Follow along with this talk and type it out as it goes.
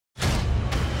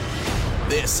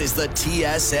This is the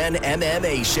TSN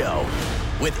MMA Show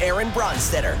with Aaron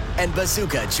Bronstetter and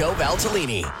Bazooka Joe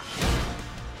Valtellini.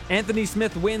 Anthony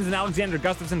Smith wins and Alexander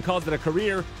Gustafsson calls it a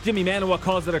career. Jimmy Manuwa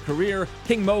calls it a career.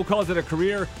 King Mo calls it a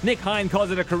career. Nick Hein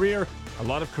calls it a career. A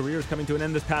lot of careers coming to an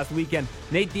end this past weekend.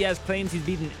 Nate Diaz claims he's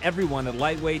beaten everyone at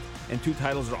lightweight, and 2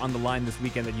 titles are on the line this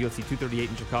weekend at UFC 238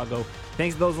 in Chicago.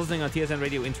 Thanks to those listening on TSN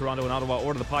Radio in Toronto and Ottawa.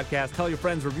 Order the podcast, tell your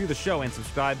friends, review the show, and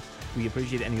subscribe. We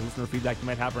appreciate any listener feedback you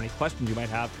might have or any questions you might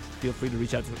have. Feel free to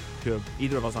reach out to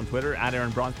either of us on Twitter, at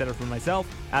Aaron Bronstetter for myself,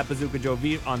 at Bazooka Joe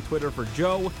V on Twitter for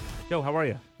Joe. Joe, how are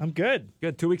you? I'm good.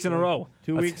 Good. 2 weeks in a row.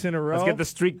 Two weeks in a row. Let's get the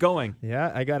streak going.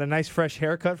 Yeah, I got a nice fresh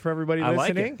haircut for everybody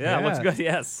listening. Like it. Yeah, looks good,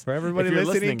 yes. For everybody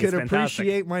listening could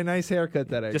appreciate my nice haircut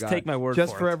that I got. Just take my word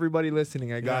Just for for it. everybody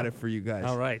listening, I got it for you guys.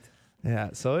 All right.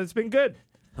 Yeah, so it's been good.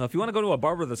 If you want to go to a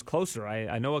barber that's closer,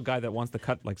 I know a guy that wants to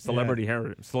cut like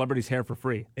celebrities' hair for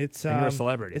free. And you're a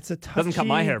celebrity. It's a touchy, doesn't cut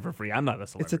my hair for free. I'm not a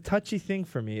celebrity. It's a touchy thing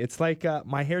for me. It's like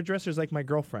my hairdresser's like my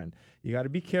girlfriend. You got to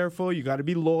be careful. You got to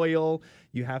be loyal.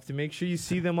 You have to make sure you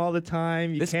see them all the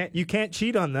time. You can't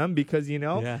cheat on them because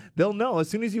they'll know as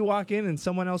soon as you walk in and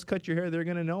someone else cut your hair, they're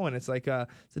gonna know, and it's like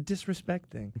it's a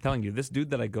disrespect thing. I'm telling you, this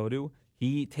dude that I go to,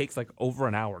 he takes like over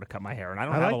an hour to cut my hair, and I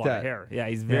don't have a lot of hair. Yeah,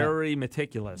 he's very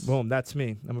meticulous. Boom, that's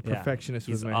me. I'm a perfectionist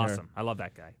with my hair. He's awesome. I love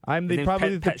that guy. I'm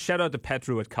shout out to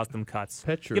Petru at Custom Cuts.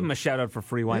 Petru. Give him a shout out for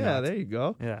free. Why not? Yeah, there you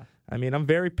go. Yeah. I mean, I'm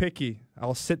very picky.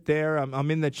 I'll sit there.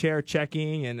 I'm in the chair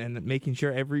checking and making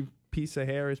sure every piece of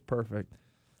hair is perfect.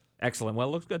 Excellent. Well,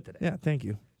 it looks good today. Yeah, thank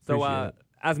you. So,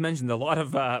 as mentioned, a lot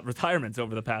of retirements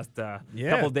over the past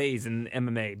couple days in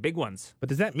MMA. Big ones. But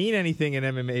does that mean anything in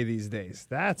MMA these days?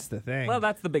 That's the thing. Well,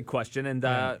 that's the big question. And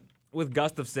with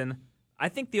Gustafsson, I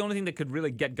think the only thing that could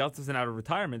really get Gustafsson out of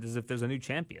retirement is if there's a new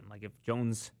champion. Like if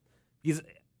Jones...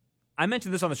 I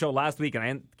mentioned this on the show last week, and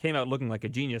I came out looking like a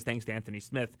genius thanks to Anthony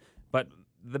Smith. But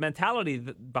the mentality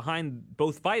behind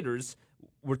both fighters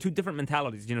were two different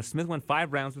mentalities. Smith went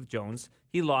 5 rounds with Jones.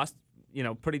 He lost,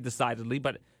 pretty decidedly,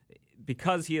 but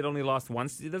because he had only lost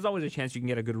once, there's always a chance you can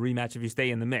get a good rematch if you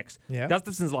stay in the mix. Yeah.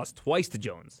 Gustafsson's lost twice to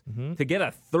Jones. Mm-hmm. To get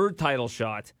a third title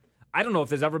shot, I don't know if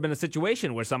there's ever been a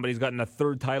situation where somebody's gotten a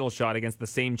third title shot against the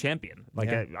same champion.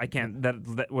 I can't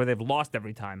where they've lost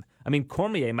every time. I mean,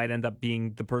 Cormier might end up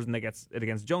being the person that gets it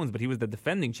against Jones, but he was the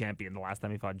defending champion the last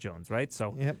time he fought Jones, right?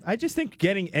 So yeah, I just think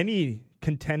getting any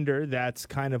contender that's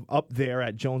kind of up there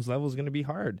at Jones level is going to be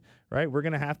hard, right? We're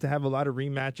going to have a lot of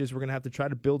rematches. We're going to have to try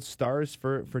to build stars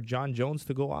for John Jones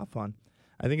to go off on.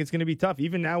 I think it's going to be tough.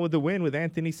 Even now with the win with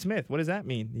Anthony Smith, what does that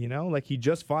mean? He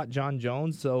just fought John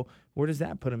Jones, so where does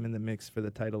that put him in the mix for the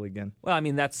title again? Well, I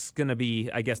mean, that's going to be,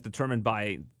 I guess, determined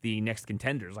by the next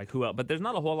contenders, like who else. But there's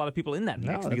not a whole lot of people in that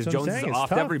mix because Jones is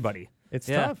off everybody. It's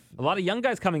tough. A lot of young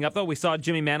guys coming up, though. We saw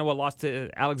Jimmy Manuwa lost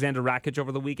to Alexander Rakic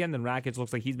over the weekend, and Rakic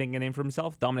looks like he's making a name for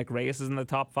himself. Dominic Reyes is in the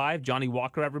top 5. Johnny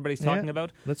Walker, everybody's talking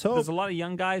about. Let's hope. There's a lot of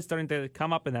young guys starting to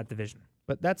come up in that division.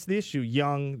 But that's the issue.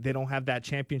 Young, they don't have that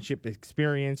championship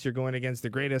experience. You're going against the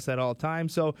greatest at all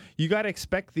times. So you got to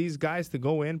expect these guys to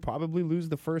go in, probably lose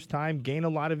the first time, gain a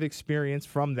lot of experience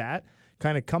from that,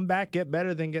 kind of come back, get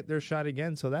better, then get their shot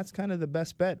again. So that's kind of the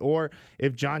best bet. Or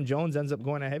if John Jones ends up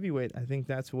going to heavyweight, I think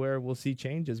that's where we'll see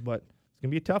changes. But it's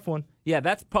going to be a tough one. Yeah,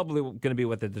 that's probably going to be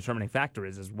what the determining factor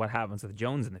is what happens with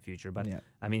Jones in the future. But,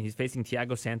 I mean, he's facing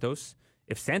Thiago Santos.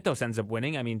 If Santos ends up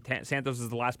winning, I mean, Santos is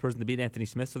the last person to beat Anthony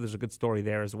Smith, so there's a good story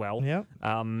there as well. Yeah.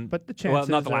 But the chances well,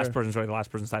 not the last person, sorry, the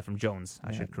last person aside from Jones,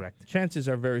 I should correct. Chances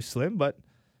are very slim, but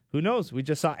who knows? We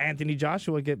just saw Anthony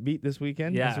Joshua get beat this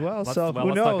weekend as well. Who knows?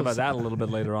 Let's talk about that a little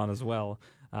bit later on as well.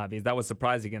 Because that was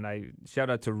surprising, and I shout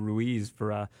out to Ruiz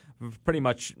for pretty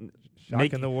much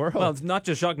shocking the world. Well, it's not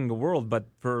just shocking the world, but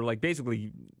for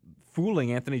basically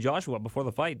fooling Anthony Joshua before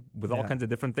the fight with all kinds of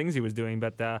different things he was doing,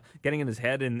 but getting in his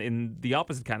head in the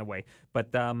opposite kind of way.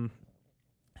 But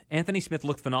Anthony Smith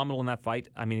looked phenomenal in that fight.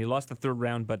 I mean, he lost the third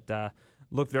round, but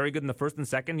looked very good in the first and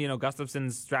second.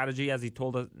 Gustafsson's strategy, as he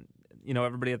told us,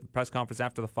 everybody at the press conference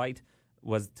after the fight,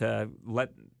 was to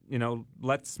let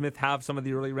Smith have some of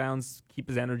the early rounds, keep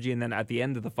his energy, and then at the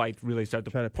end of the fight really start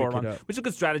to pour on, which is a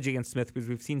good strategy against Smith because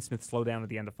we've seen Smith slow down at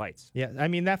the end of fights. Yeah, I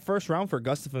mean, that first round for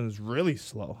Gustafsson was really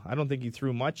slow. I don't think he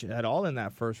threw much at all in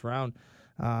that first round.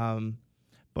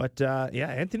 But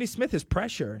Anthony Smith is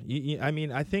pressure.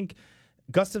 I think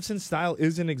Gustafsson's style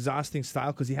is an exhausting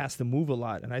style because he has to move a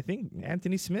lot. And I think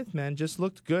Anthony Smith, man, just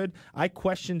looked good. I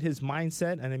questioned his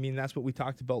mindset, and I mean, that's what we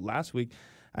talked about last week.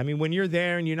 I mean, when you're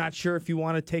there and you're not sure if you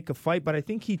want to take a fight, but I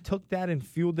think he took that and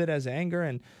fueled it as anger.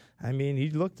 And I mean, he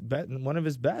looked one of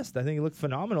his best. I think he looked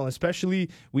phenomenal, especially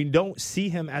we don't see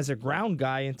him as a ground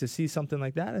guy, and to see something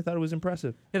like that, I thought it was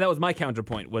impressive. Yeah, that was my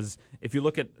counterpoint, was if you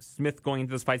look at Smith going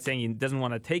into this fight saying he doesn't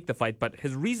want to take the fight, but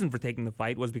his reason for taking the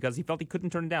fight was because he felt he couldn't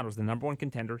turn it down. It was the number one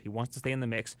contender. He wants to stay in the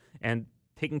mix, and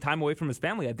taking time away from his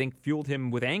family, I think, fueled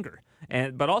him with anger,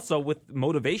 but also with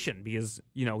motivation, because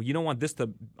you don't want this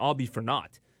to all be for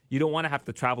naught. You don't want to have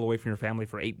to travel away from your family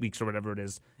for 8 weeks or whatever it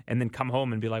is, and then come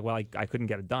home and be like, well, I couldn't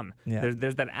get it done. Yeah.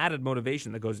 There's that added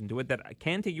motivation that goes into it that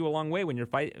can take you a long way when you're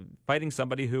fighting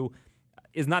somebody who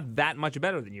is not that much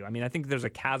better than you. I mean, I think there's a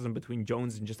chasm between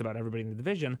Jones and just about everybody in the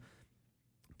division,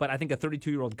 but I think a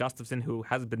 32-year-old Gustafsson who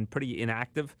has been pretty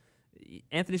inactive,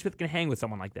 Anthony Smith can hang with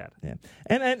someone like that. Yeah,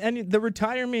 and the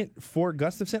retirement for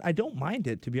Gustafsson, I don't mind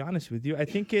it, to be honest with you. I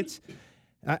think it's,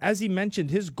 as he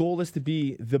mentioned, his goal is to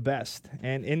be the best.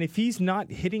 And if he's not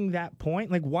hitting that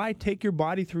point, like, why take your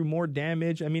body through more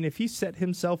damage? I mean, if he set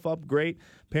himself up great,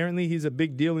 apparently he's a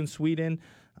big deal in Sweden.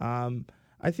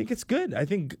 I think it's good. I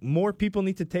think more people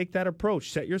need to take that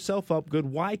approach. Set yourself up good.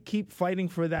 Why keep fighting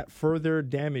for that further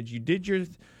damage? You did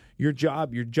your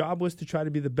job. Your job was to try to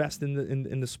be the best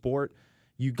in the sport.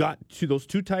 You got to those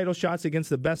 2 title shots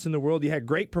against the best in the world. You had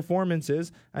great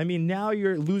performances. I mean, now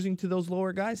you're losing to those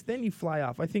lower guys. Then you fly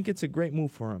off. I think it's a great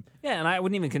move for him. Yeah, and I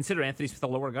wouldn't even consider Anthony Smith a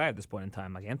lower guy at this point in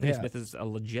time. Like, Anthony Smith is a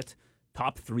legit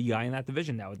top 3 guy in that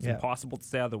division now. It's impossible to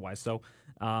say otherwise. So,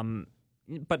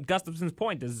 but Gustafsson's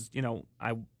point is,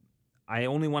 I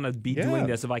only want to be doing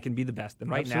this if I can be the best.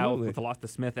 And right now, with a loss to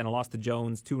Smith and a loss to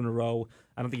Jones, 2 in a row,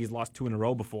 I don't think he's lost 2 in a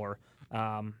row before.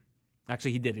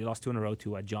 Actually, he did. He lost 2 in a row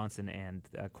to Johnson and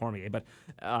Cormier. But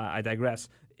I digress.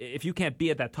 If you can't be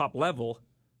at that top level,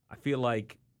 I feel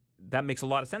like that makes a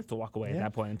lot of sense to walk away at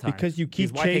that point in time. Because you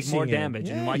keep why chasing take more damage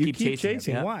and why keep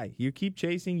chasing it? Why? You keep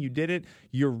chasing. You did it.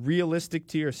 You're realistic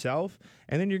to yourself.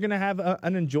 And then you're going to have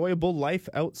an enjoyable life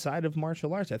outside of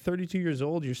martial arts. At 32 years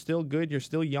old, you're still good. You're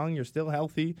still young. You're still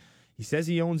healthy. He says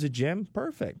he owns a gym.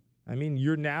 Perfect. I mean,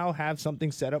 you now have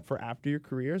something set up for after your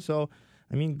career. So,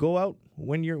 I mean, go out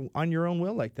when you're on your own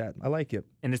will like that. I like it.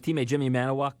 And his teammate Jimmy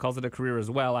Manawa calls it a career as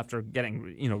well after getting,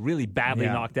 really badly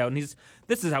knocked out. And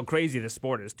this is how crazy this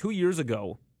sport is. 2 years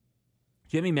ago,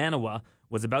 Jimmy Manawa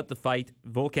was about to fight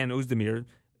Volkan Oezdemir,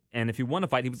 and if he won a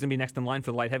fight, he was going to be next in line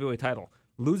for the light heavyweight title.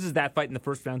 Loses that fight in the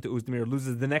first round to Oezdemir,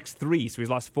 loses the next 3, so he's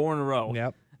lost 4 in a row.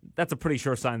 Yep. That's a pretty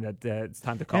sure sign that it's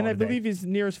time to call it And I a day. believe he's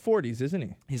near his 40s, isn't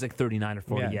he? He's like 39 or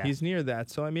 40, yeah. He's near that.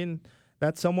 So, I mean,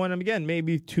 that's someone, again,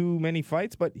 maybe too many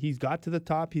fights, but he's got to the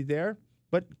top. He's there.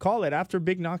 But call it. After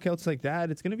big knockouts like that,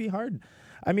 it's going to be hard.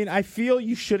 I mean, I feel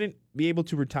you shouldn't be able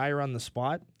to retire on the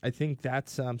spot. I think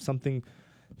that's something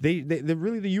they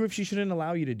really, the UFC shouldn't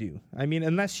allow you to do. I mean,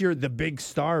 unless you're the big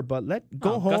star, but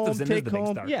go home, Gustafsson take is the home.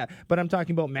 big star. Yeah, but I'm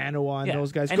talking about Manawa and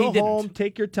those guys. And Go home,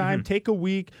 take your time, take a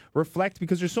week, reflect,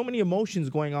 because there's so many emotions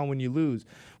going on when you lose.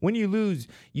 When you lose,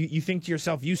 you think to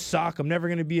yourself, you suck, I'm never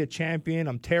going to be a champion,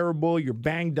 I'm terrible, you're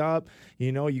banged up,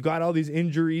 you got all these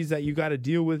injuries that you got to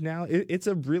deal with now. It's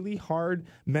a really hard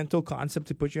mental concept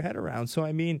to put your head around. So,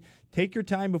 I mean, take your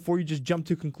time before you just jump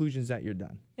to conclusions that you're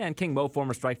done. Yeah, and King Mo,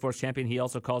 former Strikeforce champion, he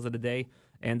also calls it a day.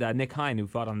 And Nick Hein, who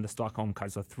fought on the Stockholm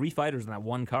card. So 3 fighters in that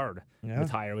one card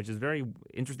retire, which is very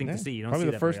interesting to see. You don't Probably see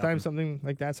the that first very time often. something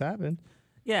like that's happened.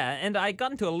 Yeah, and I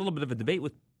got into a little bit of a debate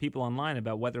with people online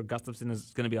about whether Gustafsson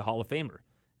is going to be a Hall of Famer.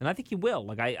 And I think he will.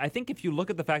 Like, I think if you look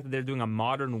at the fact that they're doing a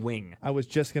modern wing. I was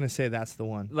just going to say that's the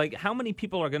one. Like, how many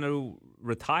people are going to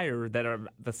retire that are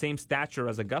the same stature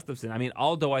as a Gustafsson? I mean,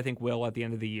 Aldo, I think, will at the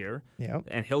end of the year. Yeah.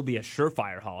 And he'll be a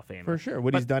surefire Hall of Famer. For sure.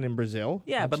 What he's done in Brazil.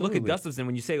 Yeah, Absolutely. but look at Gustafsson.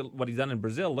 When you say what he's done in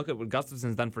Brazil, look at what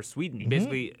Gustafsson's done for Sweden. He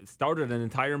basically started an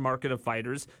entire market of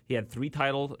fighters. He had 3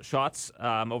 title shots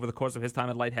over the course of his time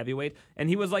at light heavyweight. And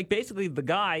he was like basically the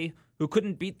guy who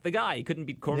couldn't beat the guy. He couldn't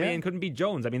beat Cormier and couldn't beat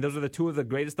Jones. I mean, those are the 2 of the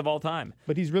greatest of all time.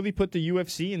 But he's really put the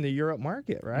UFC in the Europe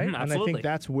market, right? And I think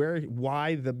that's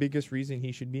why the biggest reason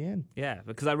he should be in. Yeah,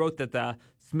 because I wrote that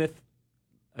Smith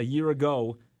a year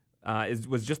ago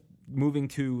was just moving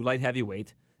to light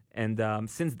heavyweight, and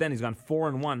since then he's gone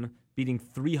 4-1, beating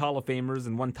 3 Hall of Famers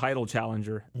and 1 title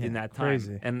challenger in that time.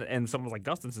 Crazy. And someone was like,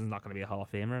 Gustafsson's not going to be a Hall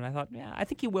of Famer, and I thought, yeah, I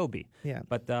think he will be. Yeah,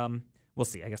 but we'll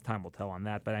see. I guess time will tell on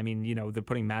that. But I mean, they're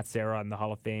putting Matt Serra in the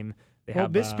Hall of Fame. They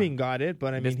have Bisping got it,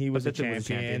 but I mean, he was a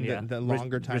champion. Yeah. The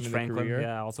longer time Rich in Franklin, the career.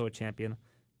 yeah, also a champion.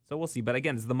 So we'll see. But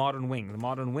again, it's the modern wing. The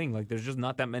modern wing, like there's just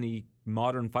not that many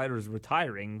modern fighters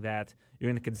retiring that you're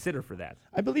going to consider for that.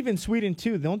 I believe in Sweden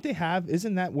too. Don't they have?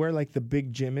 Isn't that where like the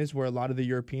big gym is, where a lot of the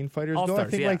European fighters go? I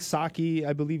think like Saki,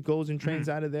 I believe, goes and trains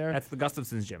out of there. That's the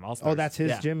Gustafson's gym. All-Stars. Oh, that's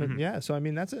his gym. Yeah. So I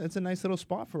mean, it's a nice little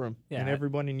spot for him and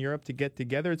everyone in Europe to get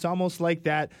together. It's almost like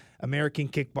that American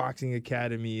Kickboxing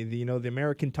Academy, the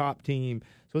American Top Team.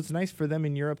 So it's nice for them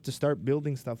in Europe to start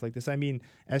building stuff like this. I mean,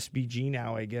 SBG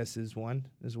now, I guess, is one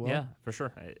as well. Yeah, for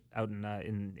sure. Out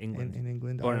in England. In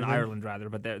England. Or in Ireland, rather.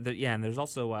 But and there's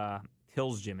also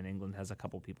Hill's Gym in England has a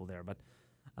couple people there. But,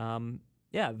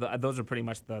 those are pretty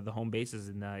much the home bases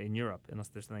in Europe, unless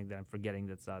there's something that I'm forgetting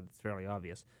that's fairly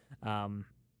obvious,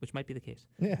 which might be the case.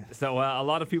 Yeah. So a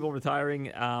lot of people retiring,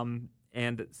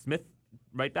 and Smith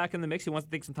right back in the mix. He wants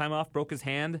to take some time off, broke his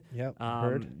hand. Yep,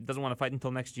 heard. Doesn't want to fight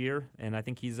until next year, and I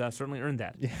think he's certainly earned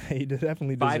that. Yeah, he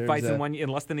definitely deserves 5 fights that. in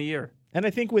less than a year. And I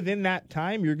think within that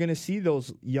time, you're going to see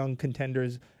those young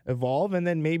contenders evolve, and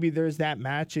then maybe there's that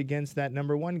match against that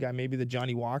number one guy. Maybe the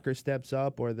Johnny Walker steps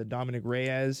up or the Dominic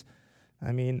Reyes.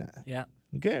 I mean, yeah.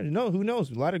 Okay, no, who knows?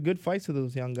 A lot of good fights with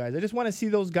those young guys. I just want to see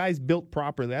those guys built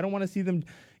properly. I don't want to see them,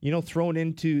 thrown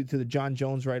into the John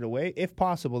Jones right away, if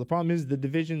possible. The problem is the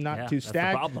division not too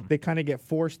stacked. They kind of get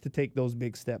forced to take those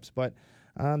big steps. But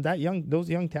those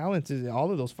young talents,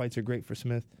 all of those fights are great for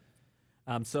Smith.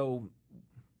 So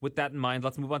with that in mind,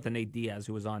 let's move on to Nate Diaz,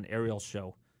 who was on Ariel's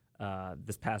show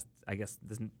this past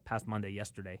Monday,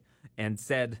 yesterday, and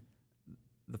said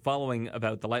the following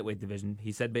about the lightweight division.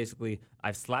 He said basically,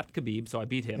 I've slapped Khabib, so I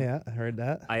beat him. Yeah, I heard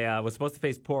that. I was supposed to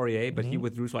face Poirier, but he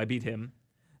withdrew, so I beat him.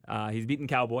 He's beaten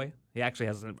Cowboy. He actually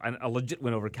has a legit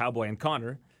win over Cowboy and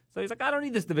Conor. So he's like, I don't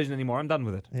need this division anymore. I'm done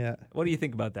with it. Yeah. What do you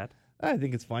think about that? I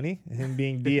think it's funny, him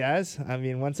being Diaz. I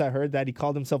mean, once I heard that he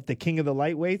called himself the king of the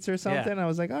lightweights or something, I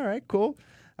was like, all right, cool.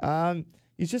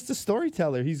 He's just a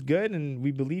storyteller. He's good, and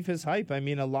we believe his hype. I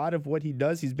mean, a lot of what he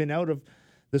does, he's been out of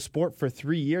the sport for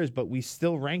 3 years, but we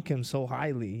still rank him so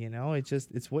highly.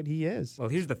 It's what he is. Well,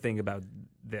 here's the thing about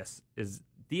this is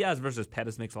Diaz versus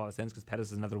Pettis makes a lot of sense because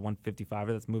Pettis is another 155er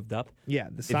that's moved up. Yeah,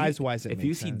 the size-wise, if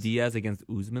you see Diaz against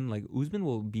Usman, like Usman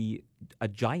will be a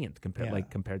giant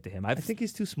compared to him. I think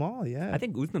he's too small. Yeah, I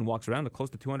think Usman walks around close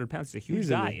to 200 pounds. He's a huge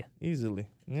guy. Easily.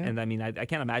 Yeah. And I mean, I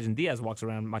can't imagine Diaz walks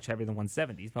around much heavier than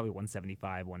 170. He's probably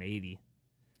 175, 180.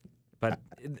 But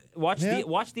watch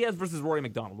Diaz versus Rory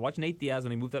McDonald. Watch Nate Diaz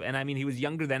when he moved up. And I mean, he was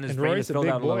younger then. His frame has filled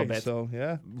out a little bit. So,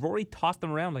 yeah. Rory tossed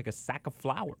him around like a sack of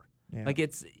flour. Yeah. Like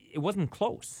it wasn't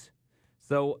close.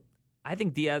 So I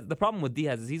think Diaz, the problem with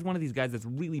Diaz is he's one of these guys that's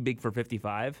really big for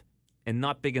 55 and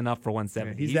not big enough for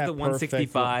 170. He's the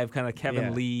 165 kind of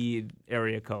Kevin Lee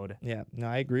area code. Yeah, no,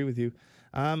 I agree with you.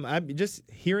 I'm just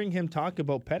hearing him talk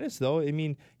about Pettis, though. I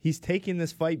mean, he's taking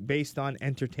this fight based on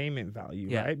entertainment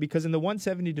value, right? Because in the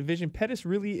 170 division, Pettis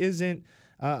really isn't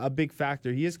a big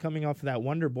factor. He is coming off of that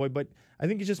Wonder Boy, but I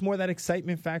think it's just more that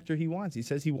excitement factor he wants. He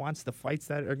says he wants the fights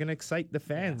that are going to excite the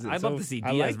fans. I'd love to see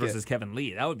Diaz versus Kevin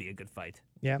Lee. That would be a good fight.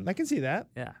 Yeah, I can see that.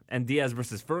 Yeah, and Diaz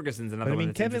versus Ferguson's another one. I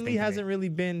mean, Kevin Lee hasn't really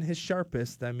been his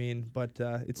sharpest. I mean, but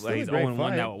it's still he's a great 0-1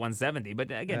 fight. now at 170.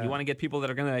 But again, you want to get people that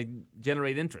are going to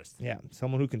generate interest. Yeah,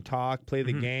 someone who can talk, play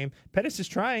the game. Pettis is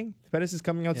trying. Pettis is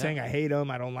coming out saying, "I hate him.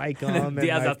 I don't like him."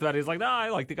 Diaz after that, he's like, "No, I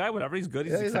like the guy. Whatever. He's good.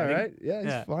 He's all right. Yeah,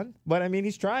 he's fun." But I mean,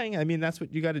 he's trying. I mean, that's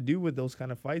what you got to do with those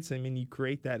kind of fights. I mean, you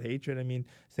create that hatred. I mean,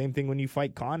 same thing when you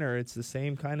fight Conor. It's the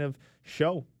same kind of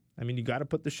show. I mean, you got to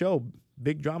put the show,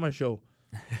 big drama show.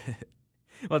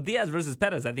 Well, Diaz versus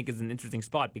Pettis, I think, is an interesting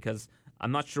spot because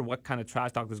I'm not sure what kind of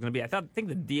trash talk there's going to be. I think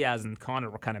that Diaz and Conor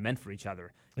were kind of meant for each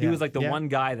other. He was like the one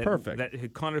guy that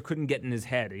Conor couldn't get in his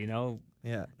head,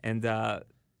 Yeah. And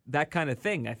that kind of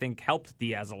thing, I think, helped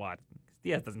Diaz a lot.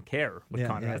 Diaz doesn't care what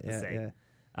Conor has to say.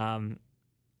 Yeah.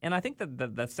 And I think that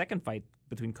the second fight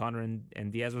between Conor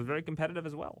and Diaz was very competitive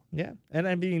as well. Yeah. And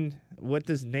I mean, what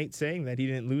does Nate saying, that he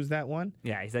didn't lose that one?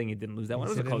 Yeah, he's saying he didn't lose that one.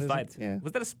 It was a close fight. Yeah.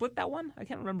 Was that a split, that one? I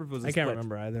can't remember if it was a split. I can't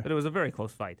remember either. But it was a very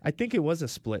close fight. I think it was a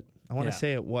split. I want to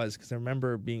say it was because I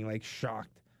remember being like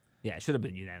shocked. Yeah, it should have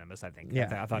been unanimous, I think. Yeah,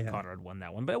 I thought Conor had won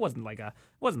that one, but it wasn't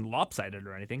wasn't lopsided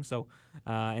or anything. So,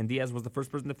 and Diaz was the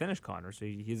first person to finish Conor, so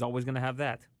he's always going to have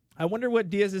that. I wonder what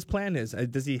Diaz's plan is.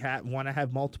 Does he want to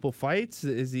have multiple fights?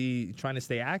 Is he trying to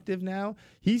stay active now?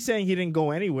 He's saying he didn't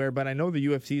go anywhere, but I know the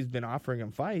UFC has been offering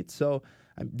him fights. So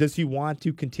does he want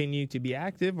to continue to be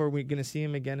active, or are we going to see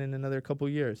him again in another couple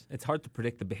of years? It's hard to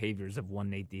predict the behaviors of one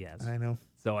Nate Diaz. I know.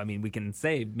 So, I mean, we can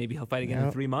say maybe he'll fight again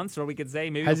in 3 months, or we could say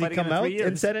maybe he'll fight again in 3 years. Has he come out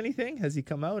and said anything? Has he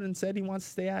come out and said he wants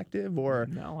to stay active? Or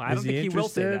no, I don't think he will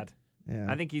say that.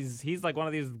 Yeah. I think he's like one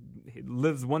of these, he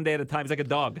lives one day at a time. He's like a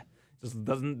dog. Just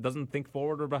doesn't think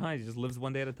forward or behind. He just lives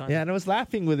one day at a time. Yeah, and I was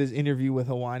laughing with his interview with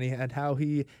Hawani at how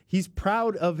he's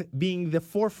proud of being the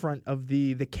forefront of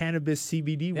the cannabis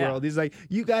CBD world. He's like,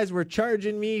 you guys were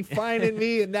charging me, fining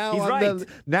me, and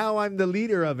now I'm the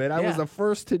leader of it. I was the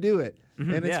first to do it.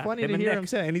 Mm-hmm. And it's funny to hear him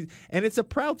say it. And it's a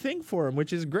proud thing for him,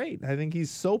 which is great. I think he's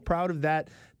so proud of that,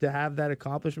 to have that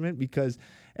accomplishment, because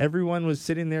everyone was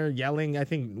sitting there yelling. I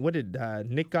think, what did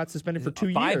Nick got suspended for 2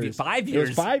 years? 5 years. It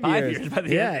was 5 years. 5 years by the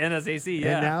NSAC.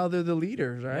 Yeah. And now they're the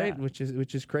leaders, right? Yeah.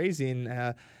 Which is crazy.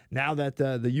 And now that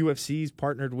the UFC's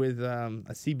partnered with a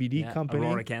CBD company,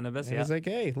 Aurora Cannabis. It's like,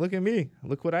 hey, look at me.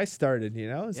 Look what I started.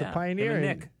 It's a pioneer.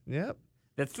 Nick. Yep.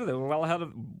 That's true. They were well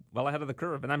ahead of the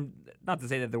curve, and I'm not to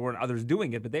say that there weren't others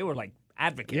doing it, but they were like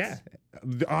advocates.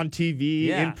 Yeah, on TV,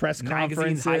 in press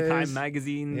conferences, High Time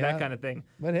magazine, that kind of thing.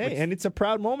 But hey, and it's a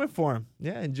proud moment for him.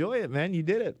 Yeah, enjoy it, man. You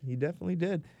did it. You definitely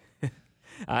did.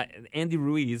 Andy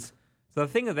Ruiz. So the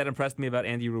thing that impressed me about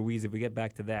Andy Ruiz, if we get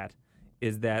back to that,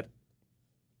 is that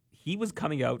he was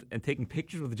coming out and taking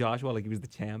pictures with Joshua like he was the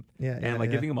champ,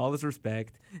 giving him all this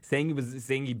respect, saying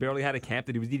he barely had a camp,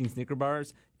 that he was eating Snicker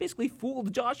bars. Basically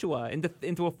fooled Joshua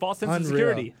into a false sense of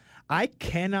security. I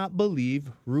cannot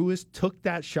believe Ruiz took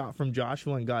that shot from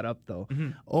Joshua and got up, though. Mm-hmm.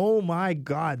 Oh, my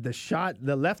God.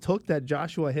 The left hook that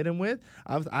Joshua hit him with,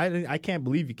 I can't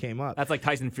believe he came up. That's like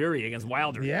Tyson Fury against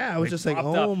Wilder. Yeah, I was just like,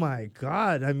 oh, my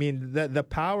God. I mean, the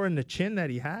power and the chin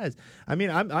that he has. I mean,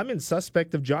 I'm in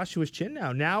suspect of Joshua's chin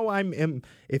now. Now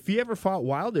if he ever fought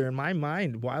Wilder, in my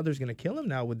mind, Wilder's going to kill him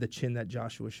now with the chin that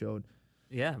Joshua showed.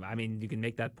 Yeah, I mean, you can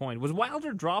make that point. Was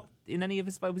Wilder dropped in any of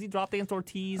his fights? Was he dropped against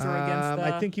Ortiz or against...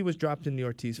 I think he was dropped in the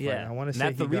Ortiz fight. I want to say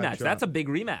that's the rematch. That's a big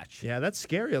rematch. Yeah, that's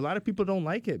scary. A lot of people don't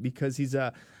like it because he's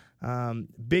a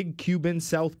big Cuban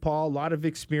southpaw, a lot of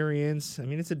experience. I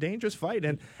mean, it's a dangerous fight.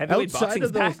 And heavyweight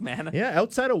boxing's back, man. Yeah,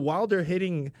 outside of Wilder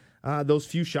hitting those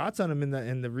few shots on him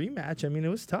in the rematch, I mean, it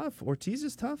was tough. Ortiz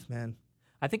is tough, man.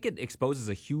 I think it exposes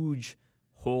a huge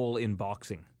hole in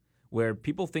boxing, where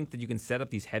people think that you can set up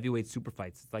these heavyweight super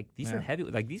fights. It's like these are heavy.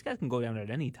 Like these guys can go down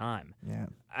at any time. Yeah,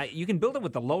 you can build it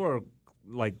with the lower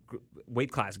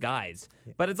weight class guys,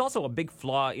 but it's also a big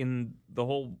flaw in the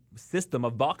whole system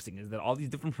of boxing, is that all these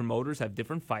different promoters have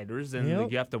different fighters,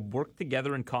 and you have to work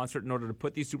together in concert in order to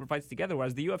put these super fights together.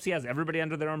 Whereas the UFC has everybody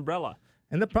under their umbrella.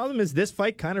 And the problem is this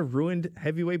fight kind of ruined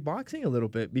heavyweight boxing a little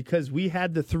bit, because we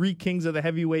had the three kings of the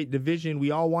heavyweight division.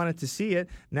 We all wanted to see it.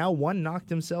 Now one knocked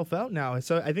himself out now.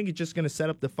 So I think it's just going to set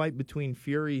up the fight between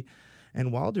Fury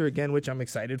and Wilder again, which I'm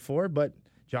excited for. But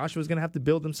Joshua's going to have to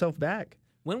build himself back.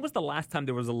 When was the last time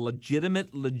there was a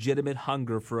legitimate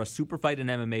hunger for a super fight in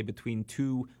MMA between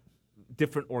two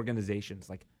different organizations?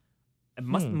 Like, it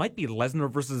might be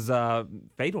Lesnar versus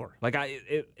Fedor. Like,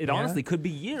 it honestly could be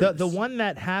years. The one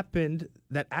that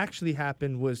actually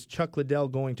happened was Chuck Liddell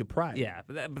going to Pride. Yeah,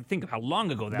 but think of how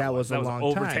long ago that was. That was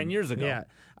over 10 years ago. Yeah,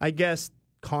 I guess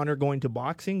Conor going to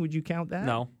boxing. Would you count that?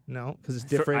 No, because it's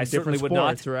different. I certainly different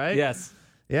sports, would not. Right? Yes.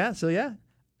 Yeah. So yeah.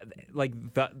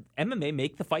 Like the MMA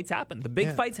make the fights happen. The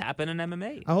big fights happen in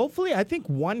MMA. Hopefully, I think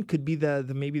one could be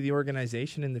maybe the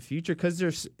organization in the future, because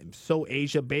they're so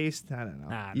Asia based. I don't know.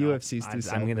 UFC's too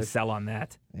selfish. I'm going to sell on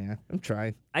that. Yeah, I'm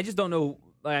trying. I just don't know.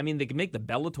 I mean, they can make the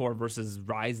Bellator versus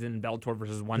Ryzen, Bellator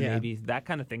versus one, maybe. That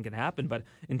kind of thing can happen. But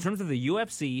in terms of the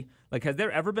UFC, like, has there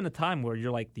ever been a time where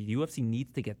you're like, the UFC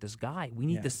needs to get this guy? We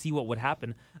need to see what would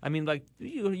happen. I mean, like,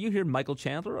 you hear Michael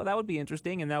Chandler, that would be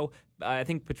interesting. And now I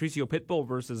think Patricio Pitbull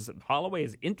versus Holloway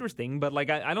is interesting. But,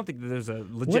 like, I don't think that there's a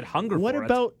legit hunger for it. What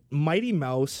about Mighty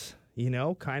Mouse,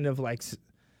 kind of like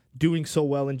doing so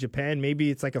well in Japan? Maybe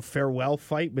it's like a farewell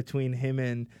fight between him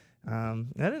and,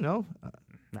 I don't know,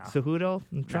 Cejudo?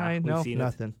 I'm trying. No,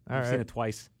 nothing. I've seen it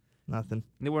twice. Nothing.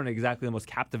 They weren't exactly the most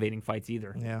captivating fights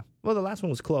either. Yeah. Well, the last one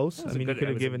was close. You could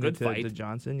have given it to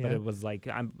Johnson. Yeah. But it was like,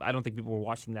 I don't think people were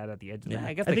watching that at the edge of that.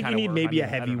 I think you need maybe a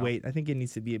heavyweight. I think it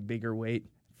needs to be a bigger weight.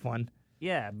 Fun.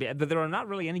 Yeah, but there are not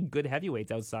really any good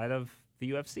heavyweights outside of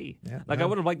the UFC. Yeah, I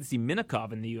would have liked to see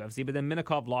Minakov in the UFC, but then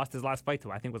Minakov lost his last fight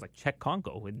to, I think it was like Czech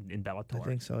Kongo in Bellator. I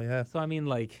think so, yeah. So, I mean,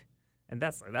 like... And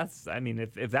that's I mean,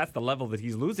 if that's the level that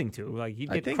he's losing to, like,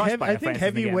 he'd get crushed by a Francis Ngannou. I think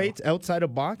heavyweights outside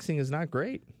of boxing is not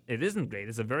great. It isn't great.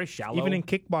 It's a very shallow. Even in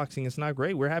kickboxing, it's not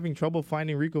great. We're having trouble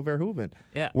finding Rico Verhoeven.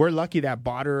 Yeah. We're lucky that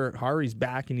Badr Hari's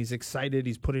back and he's excited.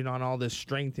 He's putting on all this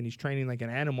strength and he's training like an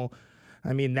animal.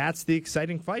 I mean, that's the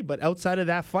exciting fight. But outside of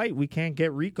that fight, we can't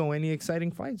get Rico any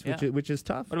exciting fights, which is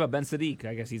tough. What about Ben Sadiq?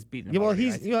 I guess he's beaten him. Yeah,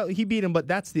 well, he beat him, but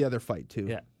that's the other fight too.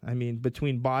 Yeah. I mean,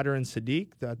 between Badr and Sadiq,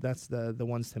 that's the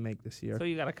ones to make this year. So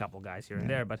you got a couple guys here and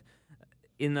there, but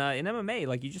in MMA,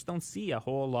 like, you just don't see a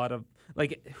whole lot of,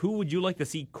 like, who would you like to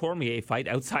see Cormier fight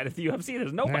outside of the UFC?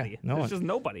 There's nobody. no There's one. just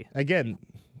nobody. Again,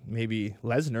 maybe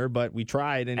Lesnar, but we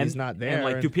tried and he's not there.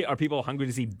 And like, are people hungry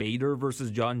to see Bader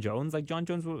versus John Jones? Like, John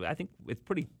Jones, I think it's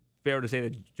pretty fair to say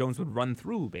that Jones would run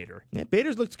through Bader. Yeah,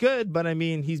 Bader's looks good, but I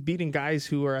mean, he's beating guys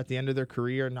who are at the end of their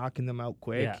career, knocking them out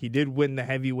quick. Yeah. He did win the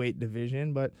heavyweight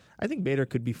division, but I think Bader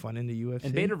could be fun in the UFC.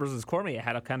 And Bader versus Cormier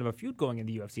had a kind of a feud going in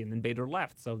the UFC, and then Bader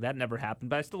left, so that never happened.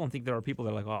 But I still don't think there are people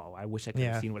that are like, oh, I wish I could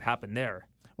have seen what happened there.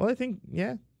 Well, I think,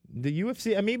 the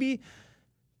UFC, maybe,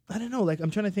 I don't know, like,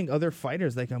 I'm trying to think other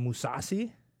fighters, like a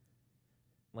Mousasi.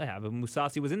 Well, yeah, but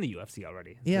Mousasi was in the UFC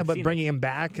already. Yeah, We've but seen bringing him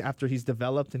back after he's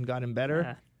developed and gotten better.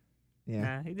 Nah,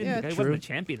 he Yeah, wasn't true. a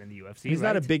champion in the UFC. He's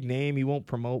not a right? big name. He won't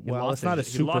promote He well. lost It's not a he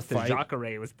super lost fight. to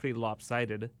Jacare. It was pretty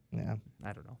lopsided. Yeah.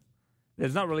 I don't know.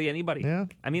 There's not really anybody. Yeah.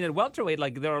 I mean, at welterweight,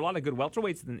 like, there are a lot of good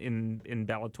welterweights in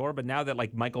Bellator, but now that,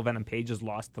 like, Michael Venom Page has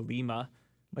lost to Lima,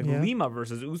 like, Lima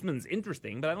versus Usman's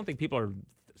interesting, but I don't think people are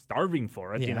starving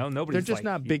for it. You know, nobody's. They're just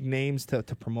like, not big names to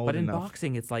promote. But in enough.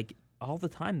 boxing, it's like all the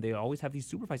time they always have these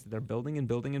super fights that they're building and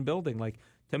building and building. Like,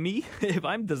 to me, if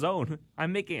I'm DAZN,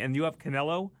 I'm making, and you have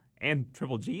Canelo and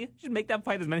Triple G, just make that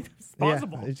fight as many times as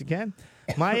possible. Yeah, as you can.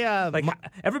 My like,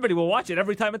 everybody will watch it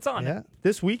every time it's on. Yeah.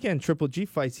 This weekend, Triple G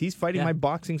fights. He's fighting my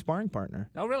boxing sparring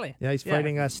partner. Oh, really? Yeah, he's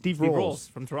fighting Steve Rolls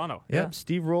from Toronto. Yep. Yeah.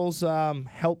 Steve Rolls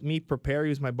helped me prepare. He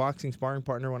was my boxing sparring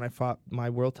partner when I fought my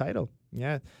world title.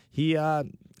 Yeah. He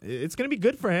it's going to be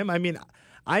good for him. I mean,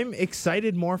 I'm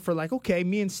excited more for, like, okay,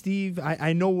 me and Steve,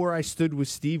 I know where I stood with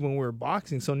Steve when we were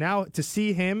boxing. So now to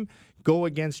see him go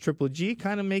against Triple G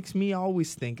kind of makes me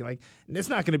always think, like, it's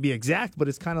not going to be exact, but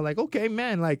it's kind of like, okay,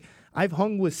 man, like, I've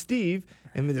hung with Steve,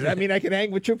 and does that mean I can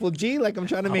hang with Triple G? Like, I'm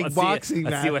trying to make boxing.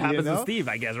 Let's see what happens with Steve,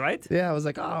 I guess, right? Yeah, I was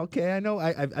like, oh, okay, I know.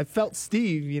 I felt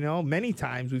Steve, many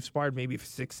times. We've sparred maybe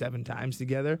 6-7 times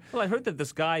together. Well, I heard that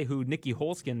this guy who Nicky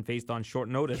Holskin faced on short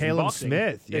notice, Caleb boxing,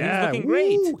 Smith, he's looking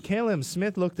great. Caleb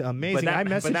Smith looked amazing. I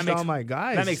messaged all my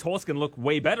guys. That makes Holskin look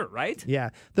way better, right?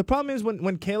 Yeah. The problem is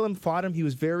when Caleb fought him,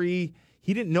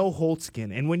 he didn't know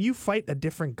Holtzkin. And when you fight a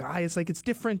different guy, it's like it's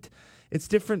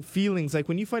different feelings. Like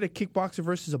when you fight a kickboxer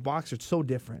versus a boxer, it's so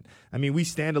different. I mean, we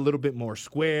stand a little bit more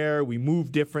square, we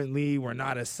move differently, we're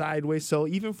not as sideways. So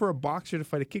even for a boxer to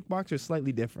fight a kickboxer, it's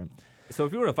slightly different. So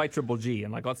if you were to fight Triple G,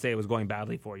 and, like, let's say it was going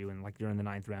badly for you, and, like, you're in the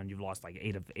 9th round, you've lost like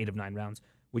 8 of 9 rounds,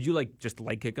 would you, like, just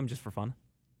leg kick him just for fun?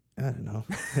 I don't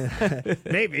know.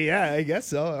 Maybe, yeah, I guess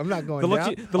so. I'm not going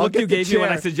down. The look you gave me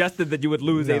when I suggested that you would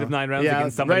lose 8 of 9 rounds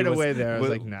against somebody right away there. I was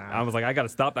like, nah. I was like, I got to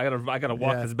stop. I got to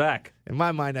walk this back. In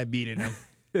my mind, I beat him.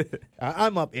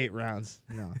 I'm up 8 rounds.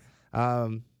 No,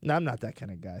 I'm not that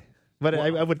kind of guy. But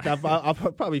I'll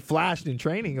probably flashed in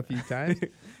training a few times.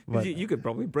 But you could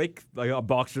probably break, like, a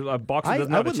boxer. A boxer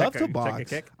doesn't I know would to love check to a box.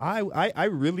 kick. I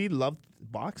really loved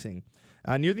boxing.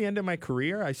 Near the end of my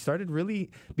career, I started really,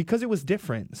 because it was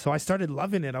different. So I started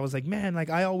loving it. I was like, man,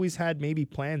 like, I always had maybe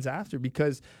plans after,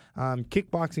 because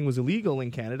kickboxing was illegal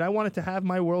in Canada. I wanted to have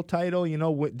my world title,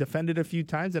 defended a few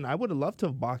times, and I would have loved to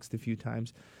have boxed a few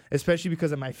times, especially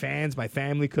because of my fans. My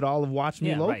family could all have watched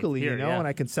me locally, right here, and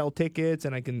I can sell tickets,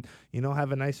 and I can,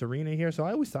 have a nice arena here. So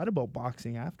I always thought about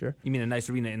boxing after. You mean a nice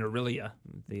arena in Aurelia,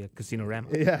 the Casino Rama?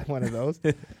 Yeah, one of those.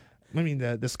 I mean,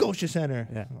 the Scotia Center.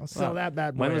 Yeah. I'll sell that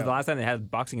bad boy. When was out. the last time they had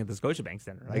boxing at the Scotiabank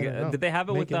Center? I don't know. Did they have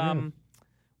it Make it new.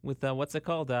 with what's it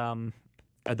called?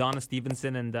 Adonis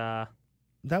Stevenson and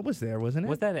That was there, wasn't it?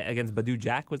 was that against Badu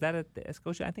Jack? Was that at the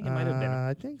Scotia? I think it might have been.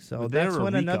 I think so. Was That's there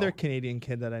when Rico? another Canadian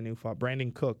kid that I knew fought,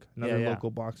 Brandon Cook, another Yeah.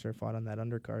 local boxer, fought on that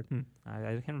undercard.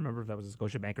 I can't remember if that was a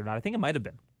Scotiabank or not. I think it might have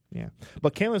been. Yeah.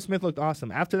 But Caleb Smith looked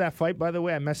awesome. After that fight, by the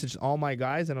way, I messaged all my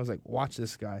guys, and I was like, watch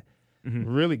this guy.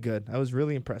 Really good. I was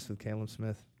really impressed with Caleb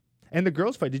Smith. And the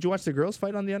girls fight. Did you watch the girls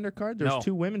fight on the undercard? There's No.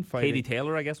 2 women fighting. Katie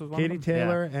Taylor, I guess, was one Katie of them.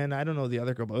 Taylor, and I don't know the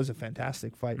other girl, but it was a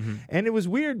fantastic fight. And it was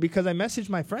weird because I messaged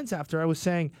my friends after. I was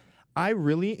saying, I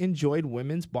really enjoyed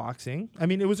women's boxing. I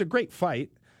mean, it was a great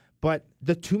fight, but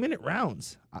the 2-minute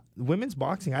rounds, women's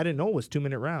boxing, I didn't know it was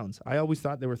 2-minute rounds. I always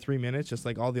thought they were 3 minutes, just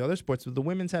like all the other sports, but the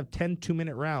women's have 10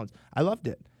 2-minute rounds. I loved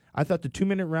it. I thought the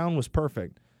 2-minute round was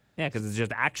perfect. Yeah, because it's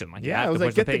just action. Like, Yeah, I was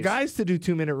like, get the guys to do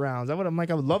 2-minute rounds. I would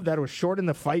love that. It was shorten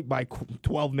the fight by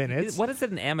 12 minutes. What is it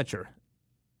in amateur?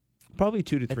 Probably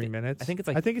 2 to 3 minutes. I think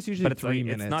it's usually but 3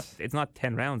 minutes. It's not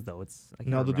 10 rounds though. It's I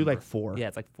No, can't they'll do like remember. 4. Yeah,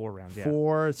 it's like 4 rounds. Yeah.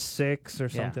 4, 6, or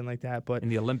something like that. But In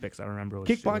the Olympics, I remember. It was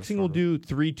kickboxing will shorter. do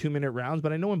 3 2-minute rounds,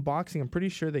 but I know in boxing, I'm pretty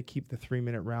sure they keep the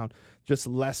 3-minute round, just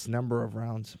less number of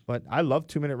rounds. But I love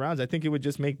 2-minute rounds. I think it would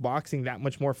just make boxing that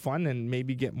much more fun and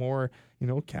maybe get more,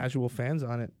 casual fans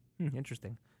on it.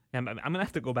 Interesting. I'm gonna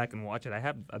have to go back and watch it. I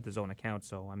have a DAZN account,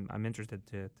 so I'm interested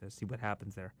to see what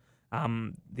happens there.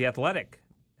 The Athletic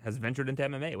has ventured into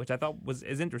MMA, which I thought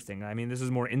is interesting. I mean, this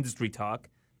is more industry talk,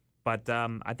 but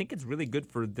I think it's really good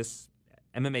for this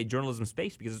MMA journalism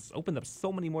space because it's opened up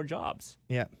so many more jobs.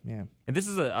 Yeah. And this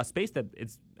is a space that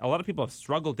a lot of people have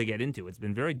struggled to get into. It's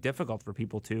been very difficult for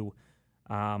people to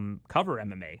cover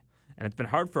MMA. And it's been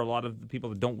hard for a lot of the people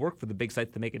that don't work for the big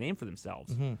sites to make a name for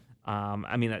themselves.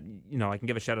 I mean, I can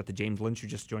give a shout out to James Lynch, who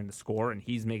just joined The Score, and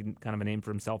he's made kind of a name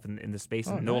for himself in the space.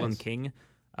 And Nolan King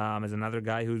is another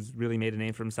guy who's really made a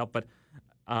name for himself. But,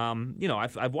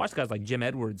 I've watched guys like Jim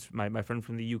Edwards, my friend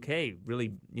from the UK,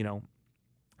 really,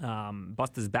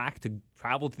 bust his back to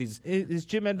travel to these Is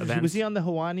Jim Edwards, events. was he on the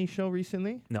Hawani show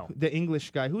recently? No. The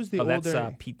English guy. Who's the older?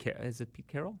 That's Pete. Is it Pete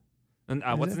Carroll? And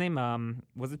what's his name?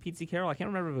 Was it Pete C. Carroll? I can't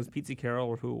remember if it was Pete C. Carroll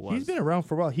or who it was. He's been around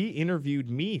for a while. He interviewed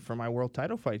me for my world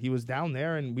title fight. He was down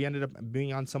there, and we ended up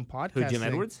being on some podcast. Who, Jim thing.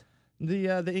 Edwards?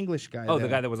 The English guy. Oh, the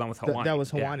guy that was on with Hawani. That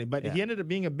was Hawani. Yeah. But he ended up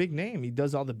being a big name. He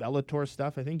does all the Bellator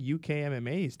stuff. I think UK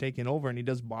MMA he's taken over, and he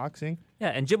does boxing. Yeah,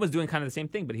 and Jim was doing kind of the same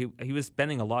thing, but he was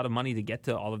spending a lot of money to get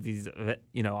to all of these,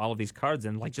 all of these cards,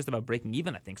 and like just about breaking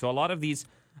even, I think. So a lot of these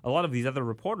other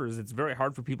reporters, it's very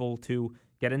hard for people to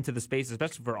get into the space,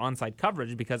 especially for on-site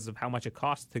coverage, because of how much it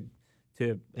costs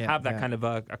to have that kind of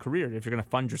a career if you're going to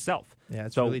fund yourself. Yeah,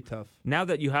 it's so really tough. Now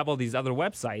that you have all these other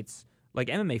websites, like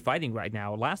MMA Fighting right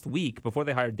now, last week, before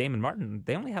they hired Damon Martin,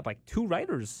 they only had like 2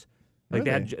 writers. Like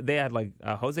Really? they had like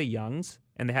Jose Youngs,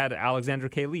 and they had Alexander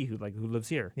K. Lee, who lives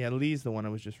here. Yeah, Lee's the one I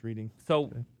was just reading.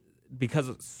 So, because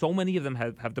so many of them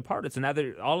have departed, so now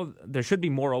there should be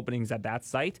more openings at that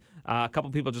site. A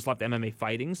couple people just left MMA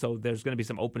Fighting, so there's going to be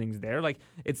some openings there. Like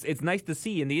it's nice to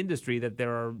see in the industry that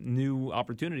there are new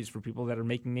opportunities for people that are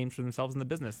making names for themselves in the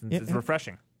business. And it's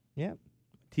refreshing. Yeah,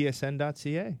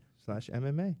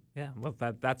 tsn.ca/MMA. Yeah, well,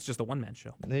 that's just a one-man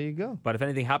show. There you go. But if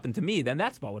anything happened to me, then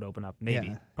that spot would open up. Maybe,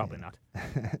 Yeah. probably not.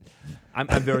 I'm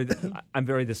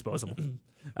very disposable.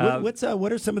 What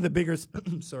are some of the bigger?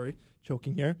 Sorry,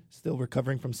 choking here. Still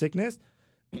recovering from sickness.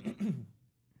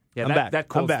 Yeah, I'm that back. that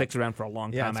cold I'm back. sticks around for a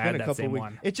long Yeah, time. it's I been had a that couple same weeks.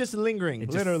 one. It's just lingering, It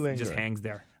literally just hangs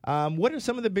there. What are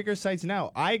some of the bigger sites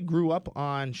now? I grew up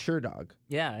on SureDog.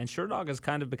 Yeah, and SureDog has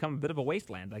kind of become a bit of a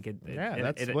wasteland. Like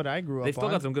That's what I grew up They've still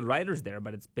on. got some good writers there,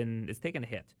 but it's taken a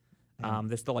hit.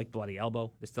 There's still like Bloody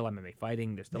Elbow. There's still MMA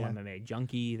Fighting. There's still MMA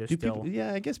Junkie. There's still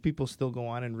I guess people still go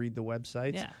on and read the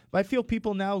websites. Yeah. But I feel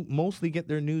people now mostly get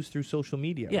their news through social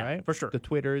media, Yeah, right? for sure. The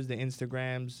Twitters, the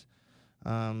Instagrams.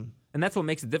 And that's what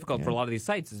makes it difficult for a lot of these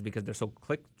sites is because they're so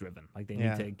click-driven. Like they need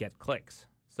Yeah. to get clicks.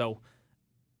 So,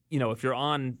 if you're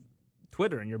on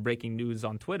Twitter and you're breaking news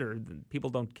on Twitter, then people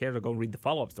don't care to go read the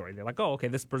follow-up story. They're like, oh, okay,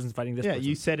 this person's fighting this person.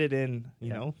 You said it in,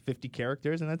 50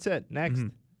 characters, and that's it. Next.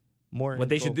 More What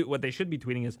they info. should do, what they should be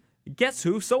tweeting is, guess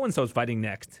who so-and-so's fighting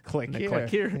next? Click And they here. Click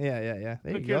here. Yeah. There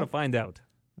Click you here go. to find out.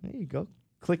 There you go.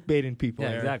 Clickbaiting people.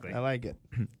 Yeah, Eric. exactly. I like it.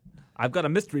 I've got a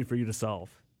mystery for you to solve.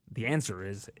 The answer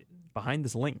is behind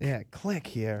this link. Yeah, click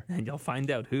here. And you'll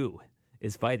find out who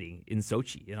is fighting in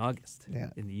Sochi in August Yeah.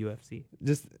 in the UFC.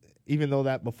 Just even though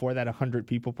that before that 100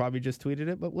 people probably just tweeted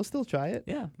it, but we'll still try it.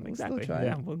 Yeah, We'll exactly. still try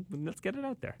Yeah, it. well, let's get it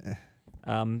out there.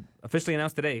 Officially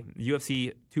announced today,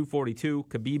 UFC 242,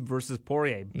 Khabib versus